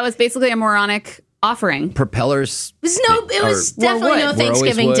so- because that was basically a moronic offering. Propellers. It was are- definitely wood. no We're were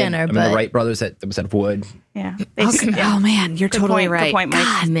Thanksgiving always wood. dinner, I mean, but the Wright brothers, that was out of wood. Yeah. Oh man, you're totally point, right. Good point, Mike.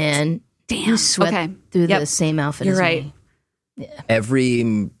 God, man, Damn. you sweat Okay. through Yep. the same outfit You're as right. me.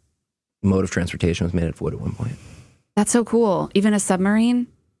 Every mode of transportation was made out of wood at one point. That's so cool. Even a submarine.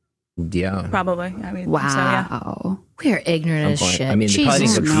 Yeah. Probably. I mean, Wow. So, yeah. We are ignorant as Point. shit. I mean, they probably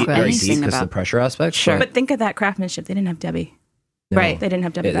Jesus didn't compete very Christ. deep because of the About- pressure aspect. Sure. But think of that craftsmanship. They didn't have Debbie. no. Right. They didn't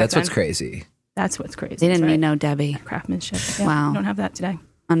have Debbie. Yeah, back that's what's then. crazy. That's what's crazy. They didn't That's need right. no Debbie. Craftsmanship. Yeah, Wow. We don't have that today.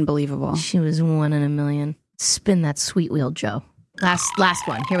 Unbelievable. She was 1 in a million. Spin that sweet wheel, Joe. Last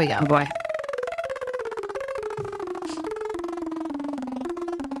one. Here we go. Oh boy.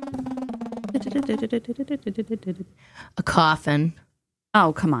 A coffin.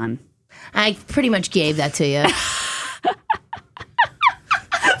 Oh come on. I pretty much gave that to you.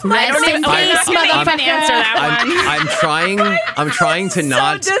 I Rest don't in even peace, motherfucker. answer that one. I'm trying to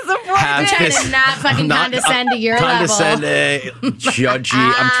not have Trying this. to not fucking not- condescend to your condescend, level. judgy.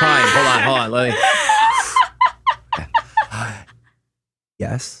 I'm trying. Hold on. Let me.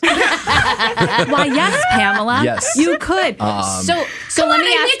 Yes. Why yes, Pamela. Yes. You could. So let me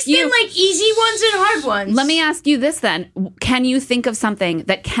I ask mixed you. in like easy ones and hard ones. Let me ask you this then. Can you think of something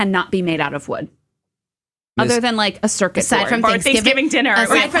that cannot be made out of wood? Other than like a circuit Aside board? from Or Thanksgiving, Thanksgiving dinner.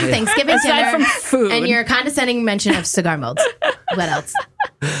 Aside from Thanksgiving Aside dinner, from food. and your condescending mention of cigar molds. What else?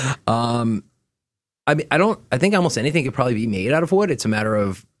 I mean, I think almost anything could probably be made out of wood. It's a matter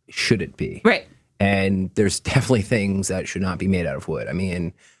of should it be. Right. And there's definitely things that should not be made out of wood. I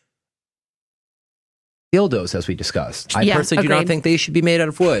mean, dildos, as we discussed. I Yeah, personally do not agreed. think they should be made out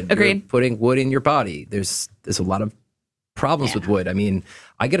of wood. You're Agreed. putting wood in your body. There's a lot of problems with wood. I mean,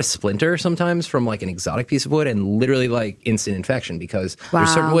 I get a splinter sometimes from like an exotic piece of wood and literally like instant infection because there's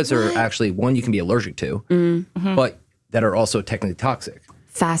certain Wow. woods that are actually one you can be allergic to, but that are also technically toxic.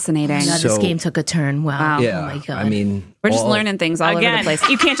 Fascinating. God, this So- game took a turn. Wow. Yeah. Oh my God. I mean, We're just all- learning things all over Again, the place.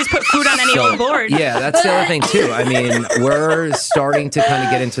 you can't just put food on any old board. Yeah, that's the other thing too. I mean, we're starting to kind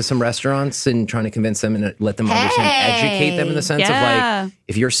of get into some restaurants and trying to convince them and let them understand, educate them in the sense Yeah. of like,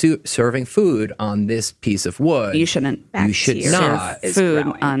 if you're serving food on this piece of wood, You shouldn't you should Bacteria not. is food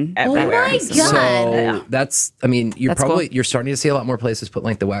growing on everywhere. Oh my So- God. So that's, I mean, you're That's probably cool. you're starting to see a lot more places put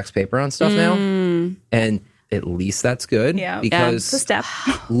like the wax paper on stuff now, and at least that's good. Yeah. because It's a step.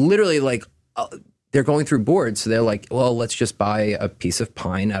 literally like they're going through boards, so they're like, well, let's just buy a piece of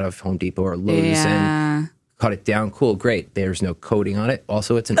pine out of Home Depot or Lowe's and Yeah. cut it down. Cool, great. There's no coating on it.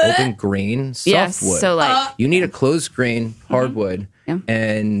 Also, it's an open grain soft Yes. wood. So like You need a closed grain hardwood, Yeah.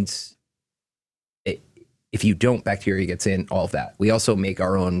 and if you don't, bacteria gets in. All of that. We also make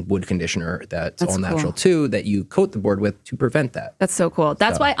our own wood conditioner that's That's all natural cool. too, that you coat the board with to prevent that. that's so cool.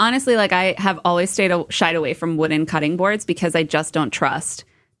 That's why honestly, like I have always shied away from wooden cutting boards because I just don't trust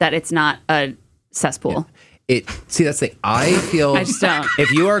that it's not a cesspool. That's the I feel. I just don't.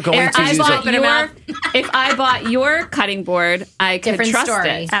 If you are going If to I, use bought a, if I bought your cutting board, I could Different trust story.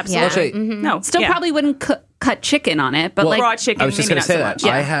 it. Absolutely. Actually, No. Still yeah. probably wouldn't cut chicken on it, but Well, like raw chicken. I was just maybe going to not say so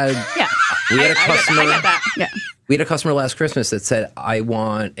that much. I had. Yeah. We had a I customer. get that. yeah. We had a customer last Christmas that said, I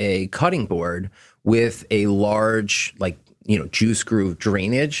want a cutting board with a large, like, juice groove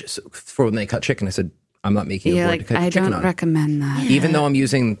drainage for when they cut chicken. I said, I'm not making a Yeah, board like to cut I chicken don't on. recommend that. Even though I'm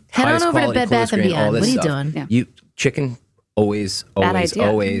using Head on highest over to quality Bed Bath closed and grain, all Beyond. this What are you stuff. doing? You chicken always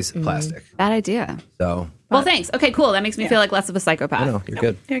idea. plastic. Bad idea. So Well, thanks. Okay, cool. That makes me feel like less of a psychopath. no,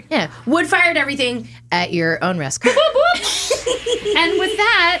 you're good. Yeah. Wood fired everything at your own risk. And with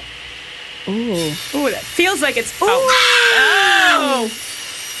that, Ooh, that feels like it's. Oh.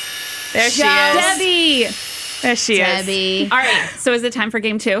 There she is. Debbie. There she is. Debbie. All right. So is it time for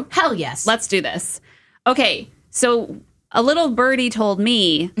game 2? Hell yes. Let's do this. Okay. So a little birdie told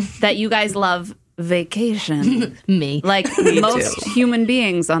me that you guys love vacation, me. like most human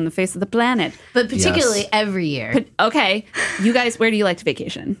beings on the face of the planet. But particularly Yes. every year. Okay. You guys, where do you like to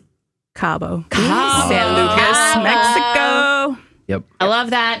vacation? Cabo. Cabo. San Lucas, Mexico. Yep. I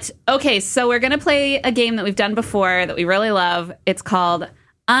love that. Okay, so we're going to play a game that we've done before that we really love. It's called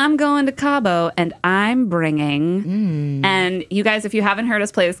I'm Going to Cabo and I'm Bringing. And you guys, if you haven't heard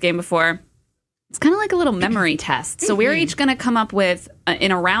us play this game before, it's kind of like a little memory test. So we're each going to come up with,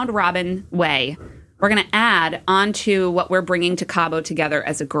 in a round robin way, we're going to add onto what we're bringing to Cabo together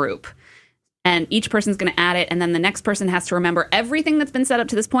as a group. And each person's going to add it, and then the next person has to remember everything that's been set up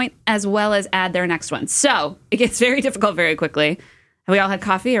to this point, as well as add their next one. So it gets very difficult very quickly. Have we all had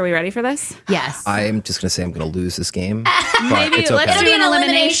coffee? Are we ready for this? Yes. I'm just going to say I'm going to lose this game. Maybe it's okay. let's It'll do be an an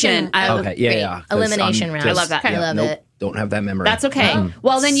elimination. Okay, yeah, Great. yeah. 'cause Elimination I'm round. just- I love that. I love it. Don't have that memory. That's okay.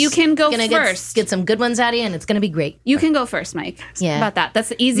 Well, then you can go Gonna first. get some good ones out of you, and it's going to be great. You can go first, Mike. Yeah. How about that? That's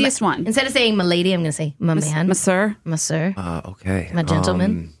the easiest one. Instead of saying my lady, I'm going to say my man, Monsieur. my sir, Okay. my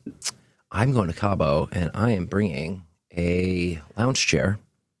gentleman. I'm going to Cabo, and I am bringing a lounge chair.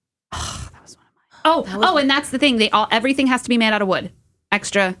 Oh, and that's the thing. Everything has to be made out of wood.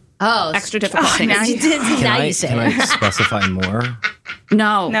 Extra difficult things. now you did. Now Can you say can it. I specify more?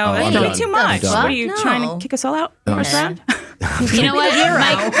 No. No, that's I'm gonna be done. too much. I'm done. What are you No. trying to kick us all out? First round? You know what?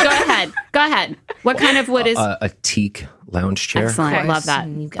 Mike, go ahead. Go ahead. What kind of wood is... A teak lounge chair. Excellent. I love that.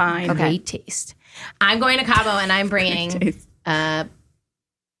 You've got Fine. great taste. I'm going to Cabo, and I'm bringing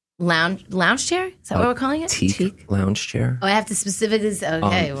lounge chair. Is that what we're calling it? Teak lounge chair. Oh, I have to specifically say,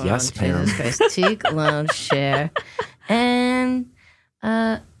 okay. Well, yes, Jesus ma'am. Christ. Teak lounge chair. And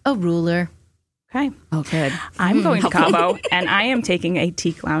a ruler. Okay. Oh, good. I'm going to Cabo, and I am taking a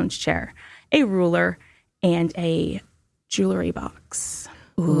teak lounge chair, a ruler, and a jewelry box.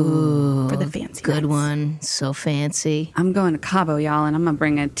 Ooh. For the fancy Good nights. one. So fancy. I'm going to Cabo, y'all, and I'm going to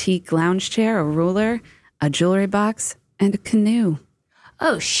bring a teak lounge chair, a ruler, a jewelry box, and a canoe.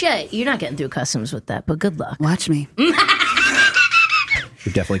 Oh, shit. You're not getting through customs with that, but good luck. Watch me. You're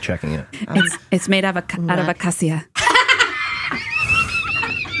definitely checking it. It's made out of acacia.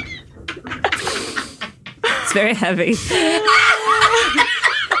 It's very heavy.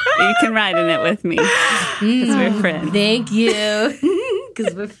 You can ride in it with me. Because we're friends. Thank you.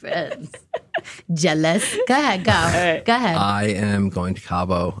 Because we're friends. Jealous. Go ahead. Go. Go ahead. I am going to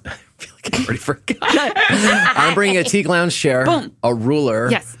Cabo. I feel like I already forgot. I'm bringing a teak lounge chair, Boom. a ruler,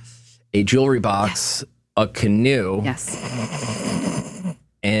 Yes. a jewelry box, a canoe, Yes.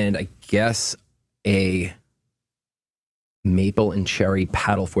 and I guess a maple and cherry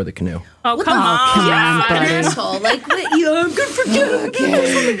paddle for the canoe. Oh, come on. come Yeah. on, buddy. Asshole. Like, what? You I'm good for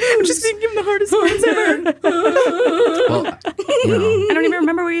I'm just thinking of the hardest words ever. Well, you know, I don't even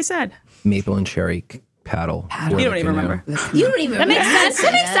remember what you said. maple and cherry paddle. for You the don't even canoe. remember. You don't even That makes sense.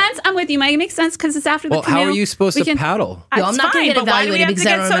 That makes sense. I'm with you, Mike. It makes sense because it's after the Well, canoe. how are you supposed We to can- paddle? Yo, I'm It's not going fine, to get but why do we evaluated have because to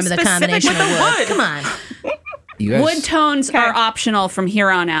I don't get so remember the specific combination with of the wood. wood? Come on. You guys, Wood tones are optional from here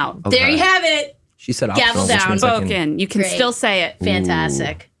on out. Okay. There you have it. She said Gavel optional, which down. means I can- Spoken. You can Great. still say it.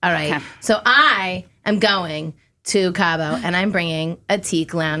 Fantastic. All right. Okay. So I am going to Cabo and I'm bringing a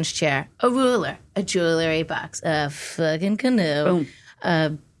teak lounge chair, a ruler, a jewelry box, a fucking canoe,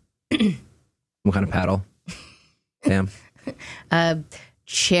 Boom. What kind of paddle? Damn. a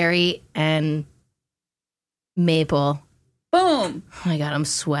cherry and maple. Boom. Oh my God, I'm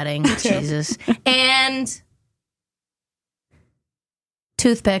sweating. Jesus. And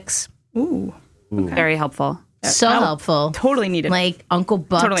toothpicks. Ooh. Very helpful. So I'll- helpful. Totally needed. Like Uncle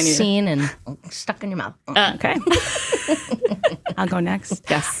Buck's Totally need it. scene and stuck in your mouth. Okay. I'll go next.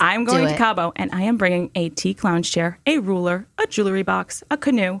 Yes. I'm going Do to it. Cabo, and I am bringing a teak lounge chair, a ruler, a jewelry box, a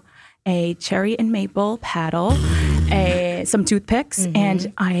canoe, a cherry and maple paddle, some toothpicks,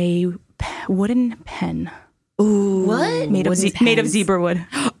 and a wooden pen What? made of zebra wood.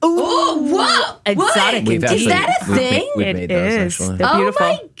 Oh, whoa. Exotic We've indeed. actually, that a we've thing? We've It made those is. actually. They're Oh beautiful.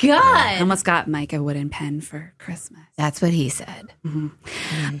 my God. Almost got Mike a wooden pen for Christmas. That's what he said.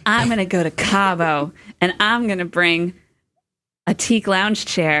 I'm going to go to Cabo and I'm going to bring a teak lounge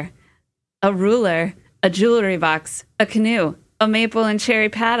chair, a ruler, a jewelry box, a canoe, a maple and cherry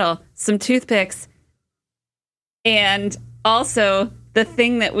paddle, some toothpicks, and also the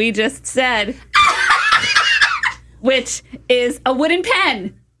thing that we just said, which is a wooden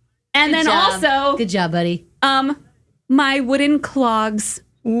pen. And then also Good job, buddy. my wooden clogs.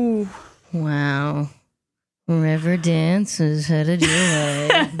 Ooh. Wow. River dances headed your way.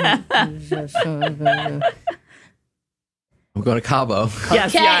 I'm going to Cabo.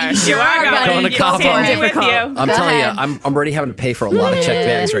 Yes, Okay, you are buddy. Going to You'll Cabo. see it Difficult. with you. I'm Go telling ahead. you, I'm already having to pay for a lot of checked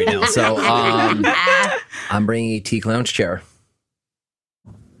bags right now. So I'm bringing a teak lounge chair.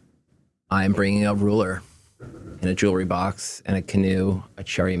 I'm bringing a ruler and a jewelry box and a canoe, a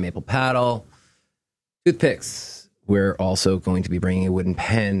cherry and maple paddle, toothpicks, we're also going to be bringing a wooden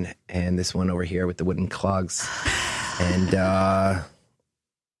pen, and this one over here with the wooden clogs. And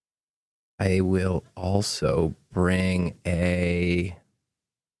I will also bring a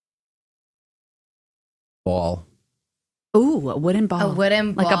ball. Ooh, a wooden ball. A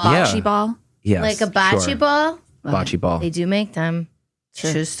wooden Like a ball. Yeah. bocce ball. Yes, Like a bocce sure. ball? Bocce ball. They do make them.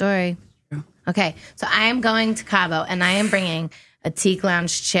 True story. Okay, so I am going to Cabo, and I am bringing a teak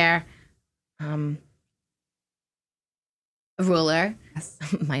lounge chair, a ruler,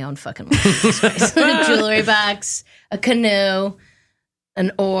 my own fucking one, Jesus Christ. A jewelry box, a canoe,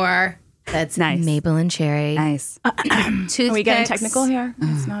 an oar. That's Nice. maple and cherry. Nice. Toothpicks. Are we getting technical here?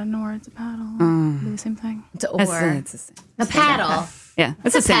 It's not an oar, it's a paddle. They're the same thing. It's an It's oar. the same. A paddle. Yeah,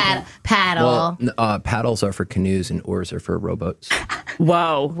 it's the same. Paddle. Well, paddles are for canoes and oars are for rowboats,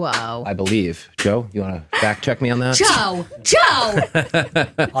 Whoa. Whoa. I believe. Joe, you want to fact check me on that? Joe!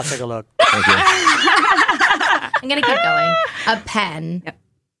 I'll take a look. Thank you. I'm going to keep going. A pen.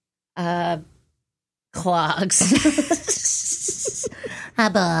 Clogs. A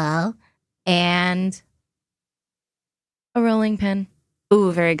ball. And a rolling pin.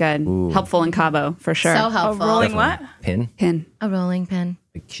 Ooh, very good. Ooh. Helpful in Cabo, for sure. So A helpful. rolling what? Pin. Pin. A rolling pin.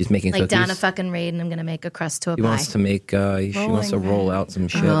 She's making Like cookies. Donna fucking Reed, and I'm going to make a crust to a She pie. wants to make. She wants to Rolling roll pin. out some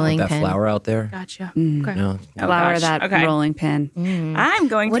shit Rolling with that pin. flour out there. Gotcha. Okay. No. Oh, Flour gosh. that Okay. rolling pin. I'm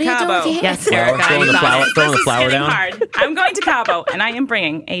going What to are you doing Cabo. with your Yes, hands? Erica. Throwing the you got flour, it. throwing the This is flour getting down. hard. I'm going to Cabo, and I am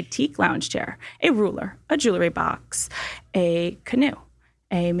bringing a teak lounge chair, a ruler, a jewelry box, a canoe,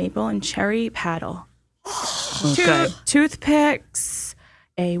 a maple and cherry paddle, Good. toothpicks,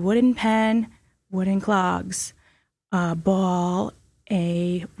 a wooden pen, wooden clogs, a ball,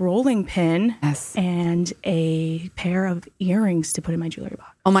 a rolling pin, Yes. and a pair of earrings to put in my jewelry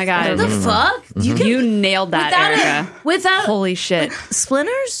box. Oh my God. The fuck? You nailed that, Erica. Without Holy shit.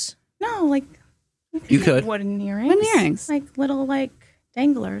 splinters? No, like You could. wooden earrings. Wooden earrings. Like little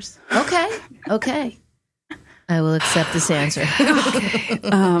danglers. Okay. I will accept this answer.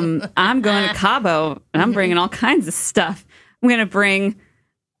 I'm going to Cabo and I'm bringing all kinds of stuff. I'm going to bring,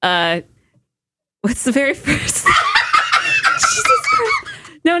 what's the very first? Jesus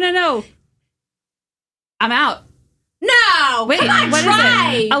Christ. No. I'm out. No! Wait, come on, what is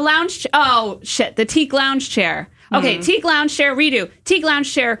try! it? A lounge. Oh, shit. The teak lounge chair. Okay, teak lounge chair, redo. Teak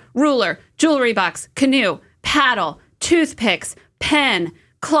lounge chair, ruler, jewelry box, canoe, paddle, toothpicks, pen,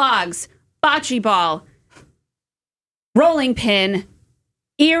 clogs, bocce ball, rolling pin,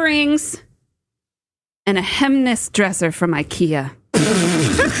 earrings, and a hemness dresser from IKEA.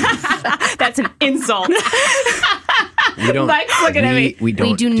 That's an insult. We don't. Mike's looking at me. We don't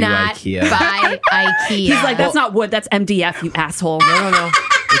We do not IKEA. buy IKEA. He's like, that's not wood, that's MDF, you asshole. No.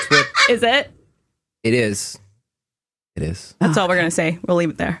 It's wood. Is it? It is. It is. That's all we're going to say. We'll leave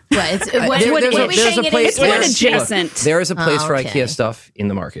it there. What? It's, what, There- what, there's what a- are we there's saying a it place is? Wood where- adjacent. There is a place for Okay. IKEA stuff in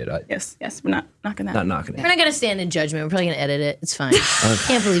the market. Yes, we're not knocking that. Not knocking We're it. not going to stand in judgment. We're probably going to edit it. It's fine. I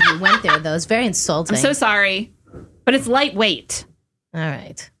can't believe you went there, though. It's very insulting. I'm so sorry, but it's lightweight. All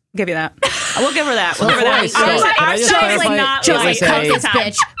right. Give you that. We'll give her that. We'll give her Before I that. start, can I just Our clarify? like not If I like say- Cut this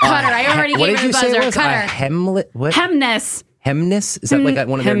bitch. Cut her. I already What gave did her you the say? buzzer. Was Cut a her. hemlet? What? Hemness. Hemness? Is that like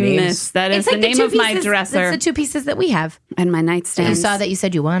one of their Hemness. names? That is It's the like name two of my pieces. dresser That's the two pieces that we have. and my nightstand. You saw that you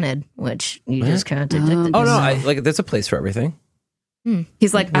said you wanted, which you just contradicted. Oh no! yourself. There's a place for everything.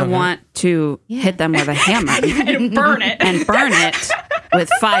 He's like, I want to hit them with a hammer And burn it. and burn it with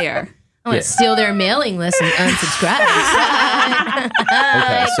fire. I want to steal their mailing list and unsubscribe.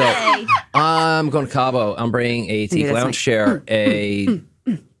 Okay, so I'm going to Cabo. I'm bringing a teak that's lounge chair, a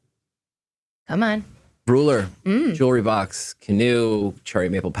Come on. ruler, jewelry box, canoe, cherry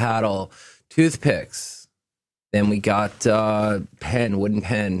maple paddle, toothpicks. Then we got pen, wooden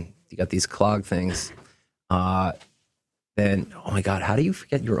pen. You got these clog things. Then, oh my God, how do you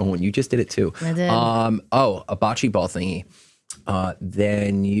forget your own? You just did it too. I did. A bocce ball thingy.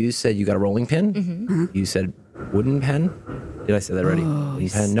 Then you said you got a rolling pin. Mm-hmm. You said wooden pen. Did I say that already? Wooden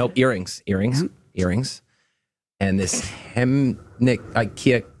pen. Nope. Earrings. And this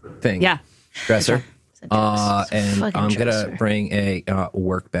IKEA thing. Yeah. Dresser. And Fucking I'm gonna dresser. bring a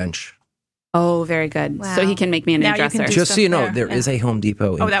workbench. Oh, very good. Wow. So he can make me a new Now you can dresser. do Just so you know, there, there is a Home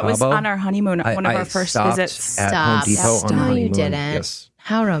Depot in Oh, that was Cabo. on our honeymoon. One of I our first stopped visits. at Stop. Home Depot on No, the you honeymoon. didn't. Yes.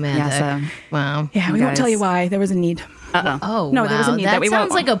 How romantic. Yeah, Wow. Yeah, we You won't tell you guys. why. There was a need. Uh-oh. Oh, No, wow. there was a need that we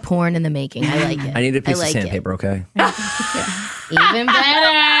sounds won't- like a porn in the making. I like it. I need a piece I like of sandpaper, okay? Even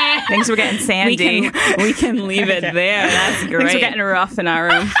better. Things were getting sandy. We can leave it there. That's Things were great. getting rough in our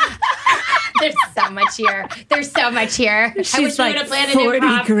room. There's so much here. There's so much here. I wish She's you like would have planned 40 an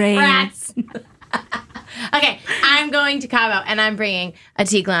improv. grains. Rats. Okay, I'm going to Cabo and I'm bringing a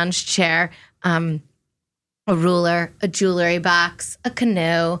teak lounge chair, a ruler, a jewelry box, a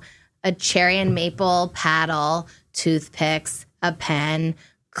canoe, a cherry and maple paddle, toothpicks, a pen,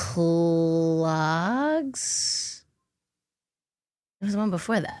 clogs. There was one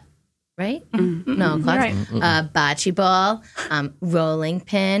before that, right? No, clogs. Right. Bocce ball, rolling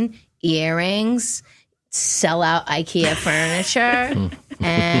pin, earrings, sell out IKEA furniture,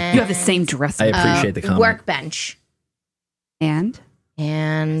 and You have the same dresser. I appreciate the comment. workbench. And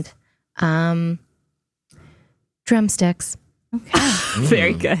And drumsticks.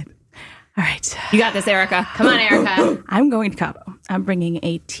 very good. All right. You got this, Erica. Come on, Erica. I'm going to Cabo. I'm bringing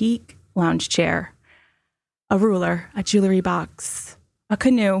a teak lounge chair, a ruler, a jewelry box, a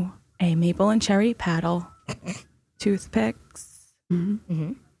canoe, a maple and cherry paddle, toothpicks,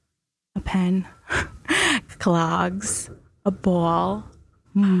 a pen, clogs, a ball,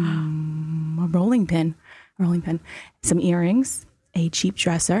 a rolling pin, some earrings, a cheap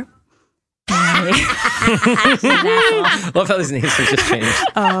dresser, Love how these names have just changed.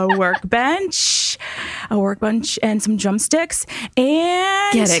 a workbench, and some drumsticks,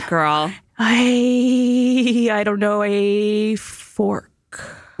 and Get it, girl. I don't know, a fork.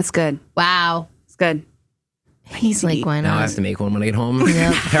 That's good. Wow. It's good. He's like, why Now I not? have to make one when I get home.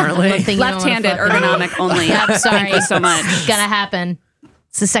 Yep. Apparently. One thing you don't wanna Left-handed, fuck with. ergonomic only. Yep, sorry. Thank you so much. It's gonna happen.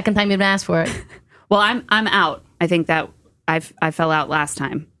 It's the second time you've been asked for it. Well, I'm out. I think that I fell out last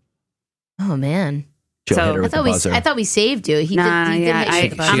time. Oh man. Joe So- hit her with the buzzer. I thought we saved you. He Nah, did yeah, hit you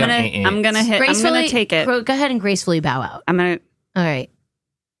with the I'm buzzer. got- gonna take it. Go ahead and gracefully bow out. I'm gonna. All right.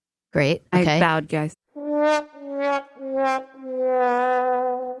 Great. I Okay. bowed, guys.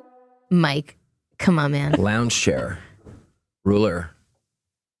 Mike, come on, man. Lounge chair. Ruler.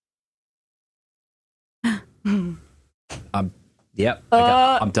 Yep.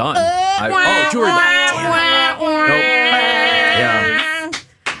 I'm done. Jewelry box. Nope. Yeah.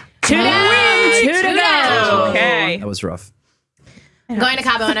 Two to go. Okay. That was rough. I'm going to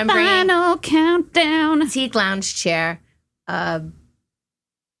Cabo and I'm bringing Final countdown. teak lounge chair,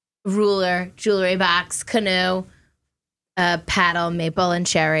 ruler, jewelry box, canoe, paddle, maple and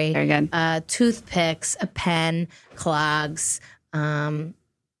cherry, Very good. toothpicks, a pen, clogs. I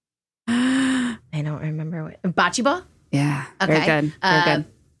don't remember what. Bocce ball, Yeah. Okay. Very good. Very good.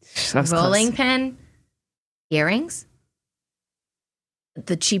 That was rolling close. pin, earrings,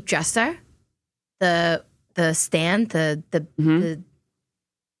 the cheap dresser, the stand, the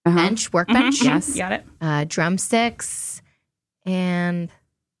Uh-huh. bench, workbench, Yes. You got it. drumsticks, and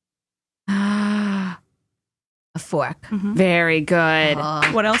a fork. Very good. Oh.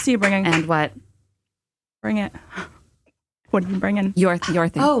 What else are you bringing? And what? Bring it. What are you bringing? Your thing.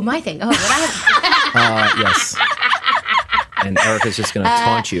 Oh, my thing. Oh, what I Yes. And Erica's just going to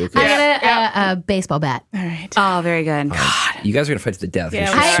taunt you. 'cause I got a baseball bat. All right. Oh, very good. You guys are going to fight to the death. Yeah,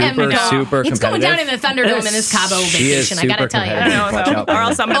 She's we are. super, super It's going competitive. down in the Thunderdome in this Cabo She is vacation. I got to super tell you. I don't know, Watch though. out, Or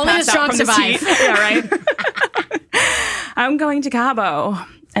else I'm going to Only pass the out strong from the survive. heat. Yeah, right. I'm going to Cabo,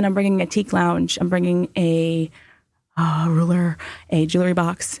 and I'm bringing a teak lounge. I'm bringing a ruler, a jewelry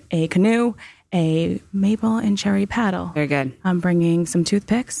box, a canoe, a maple and cherry paddle. Very good. I'm bringing some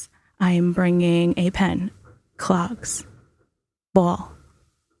toothpicks. I am bringing a pen, clogs, ball,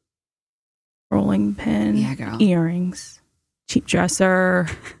 rolling pin, Yeah, girl. earrings, cheap dresser,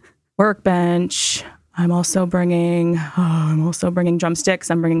 workbench. I'm also bringing drumsticks.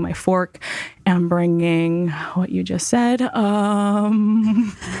 I'm bringing my fork. I'm bringing what you just said. A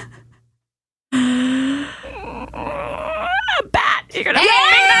bat. You're gonna bring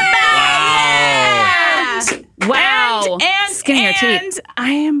that bat. Wow. And Skin your teeth. and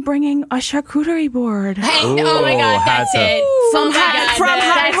I am bringing a charcuterie board. Hey, Ooh, oh my God, that's had to- it. From Oh my High- God, from High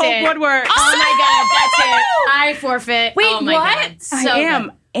that's Hope it. Woodworks. Oh my God, that's it. I forfeit. Wait, oh my what? God. So I am.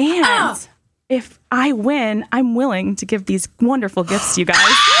 good. And if I win, I'm willing to give these wonderful gifts to you guys.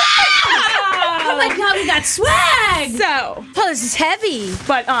 Oh my God, we got swag. So, Oh, this is heavy.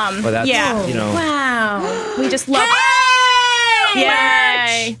 but Well, that's, yeah, you know, Wow. we just love.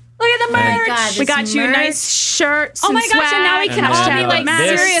 Yay! Look at the Oh my merch. God, We this got you a merch. nice shirt. Oh my some gosh, and now we swag, can all be then, like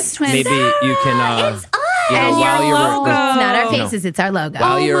this, serious twins. Maybe you can, you know, And while your you're logo. It's not our you know, faces, it's our logo.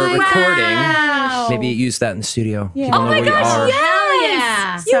 while you're my recording, Wow. maybe use that in the studio. Yeah. People Oh know my where you gosh, are. Hell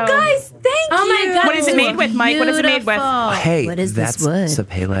yeah. So- thank Oh my God. What is it made with, Mike? What is it made with? Beautiful. Hey, what is that's this wood?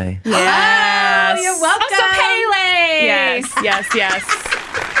 Sapele. Yes. Oh, you're welcome. Yes.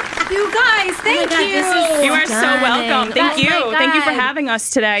 You guys, thank God, you. this is You are so welcome. Thank you. Oh my Thank you for God. having us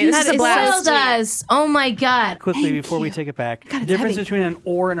today. This is a It blast. still does. Oh my God. Quickly, before we take it back, the difference between an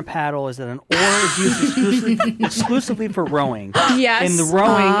oar and a paddle is that an oar is used exclusively for rowing. Yes. In the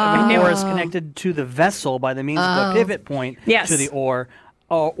rowing, an Oh. oar is connected to the vessel by the means of a pivot point Yes. to the oar,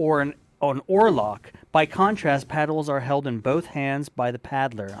 or an oar lock. By contrast, paddles are held in both hands by the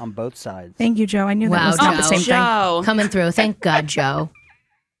paddler on both sides. Thank you, Joe. I knew that Wow, was not the Joe. same thing. Joe. Coming through. Thank God, Joe.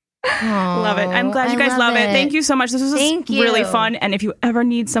 Love it. I'm glad you guys love it. Thank you so much. This was Thank you. really fun. And if you ever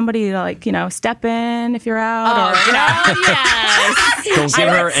need somebody to, step in if you're out or, yes. Don't give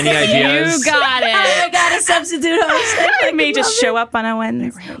her any ideas. You got it. I got a substitute host. I may just show up on a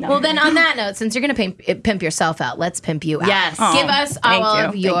Wednesday. No. Well, then on that note, since you're going to pimp yourself out, let's pimp you out. Yes. Give us thank all you.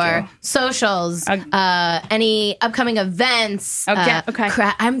 of Thank your you. socials, any upcoming events. Okay. A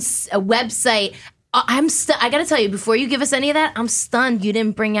website. I got to tell you, before you give us any of that, I'm stunned you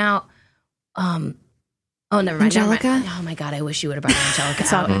didn't bring out. Oh, never mind. Angelica? Never mind. Oh my God, I wish you would have brought Angelica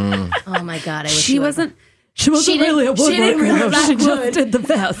out. Oh my God, I wish She you wasn't. She really a woodworker. She didn't really She just did the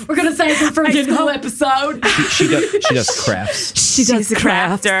best. We're gonna thank her for a school episode. She does crafts. She She's a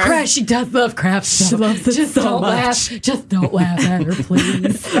crafter. She does love crafts. She loves it Just so don't much. laugh. Just don't laugh at her,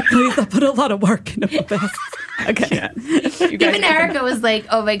 please. Please, I put a lot of work into this. Okay. Even Erica was like,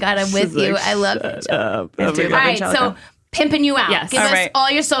 "Oh my God, I'm with you. I love it." All All right, so pimping you out. Yes. Give All us right. all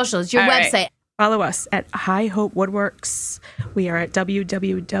your socials, your All right. website. Follow us at High Hope Woodworks. We are at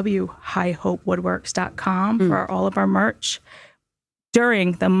www.highhopewoodworks.com for all of our merch.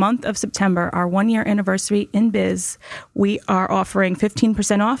 During the month of September, our 1-year anniversary in biz, we are offering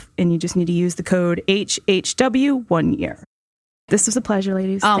 15% off, and you just need to use the code HHW1year. This was a pleasure,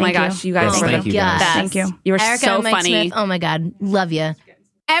 ladies. Oh my Thank gosh, you guys Oh were my the God. best. Thank you. You were Erica so and Mike funny. Smith, oh my God, love you.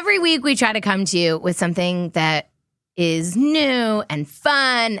 Every week we try to come to you with something that is new and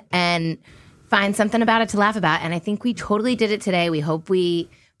fun and find something about it to laugh about. And I think we totally did it today. We hope we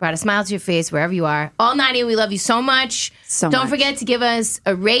brought a smile to your face wherever you are. All 90, we love you so much. Don't much. forget to give us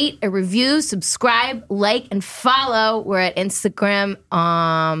a rate, a review, subscribe, like, and follow. We're at Instagram,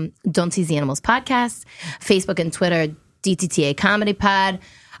 Don't Tease the Animals Podcast, Facebook and Twitter, DTTA Comedy Pod.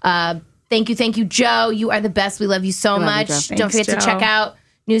 Thank you, Joe. You are the best. We love you so much. you, Joe. Don't forget Thanks, to check Joe. out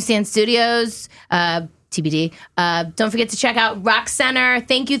Newsstand Studios, TBD. Don't forget to check out Rock Center.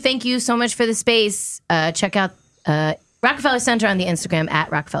 Thank you so much for the space. Check out Rockefeller Center on the Instagram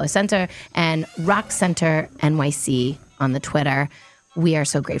at Rockefeller Center and Rock Center NYC on the Twitter. We are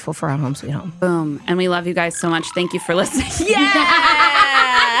so grateful for our home sweet home. Boom. And we love you guys so much. Thank you for listening.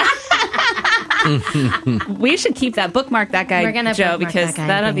 We should keep that, bookmark that guy, We're gonna Joe, bookmark because that guy,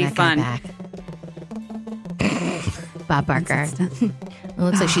 that'll bring be that guy fun. back. Bob Barker. It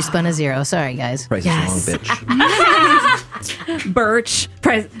looks like she spun a zero. Sorry, guys. Price is wrong, bitch. Birch.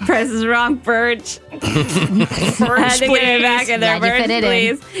 Price is wrong, Birch. Had to get it back in there, Glad you Birch, fit it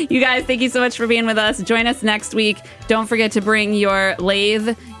in. please. You guys, thank you so much for being with us. Join us next week. Don't forget to bring your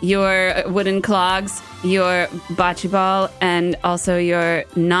lathe, your wooden clogs, your bocce ball, and also your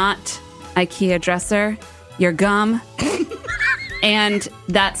not IKEA dresser, your gum, and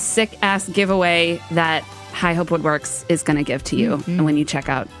that sick-ass giveaway that High Hope Woodworks is going to give to you when you check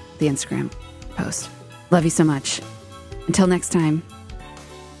out the Instagram post. Love you so much. Until next time,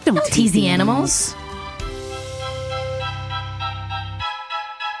 don't Tease the animals.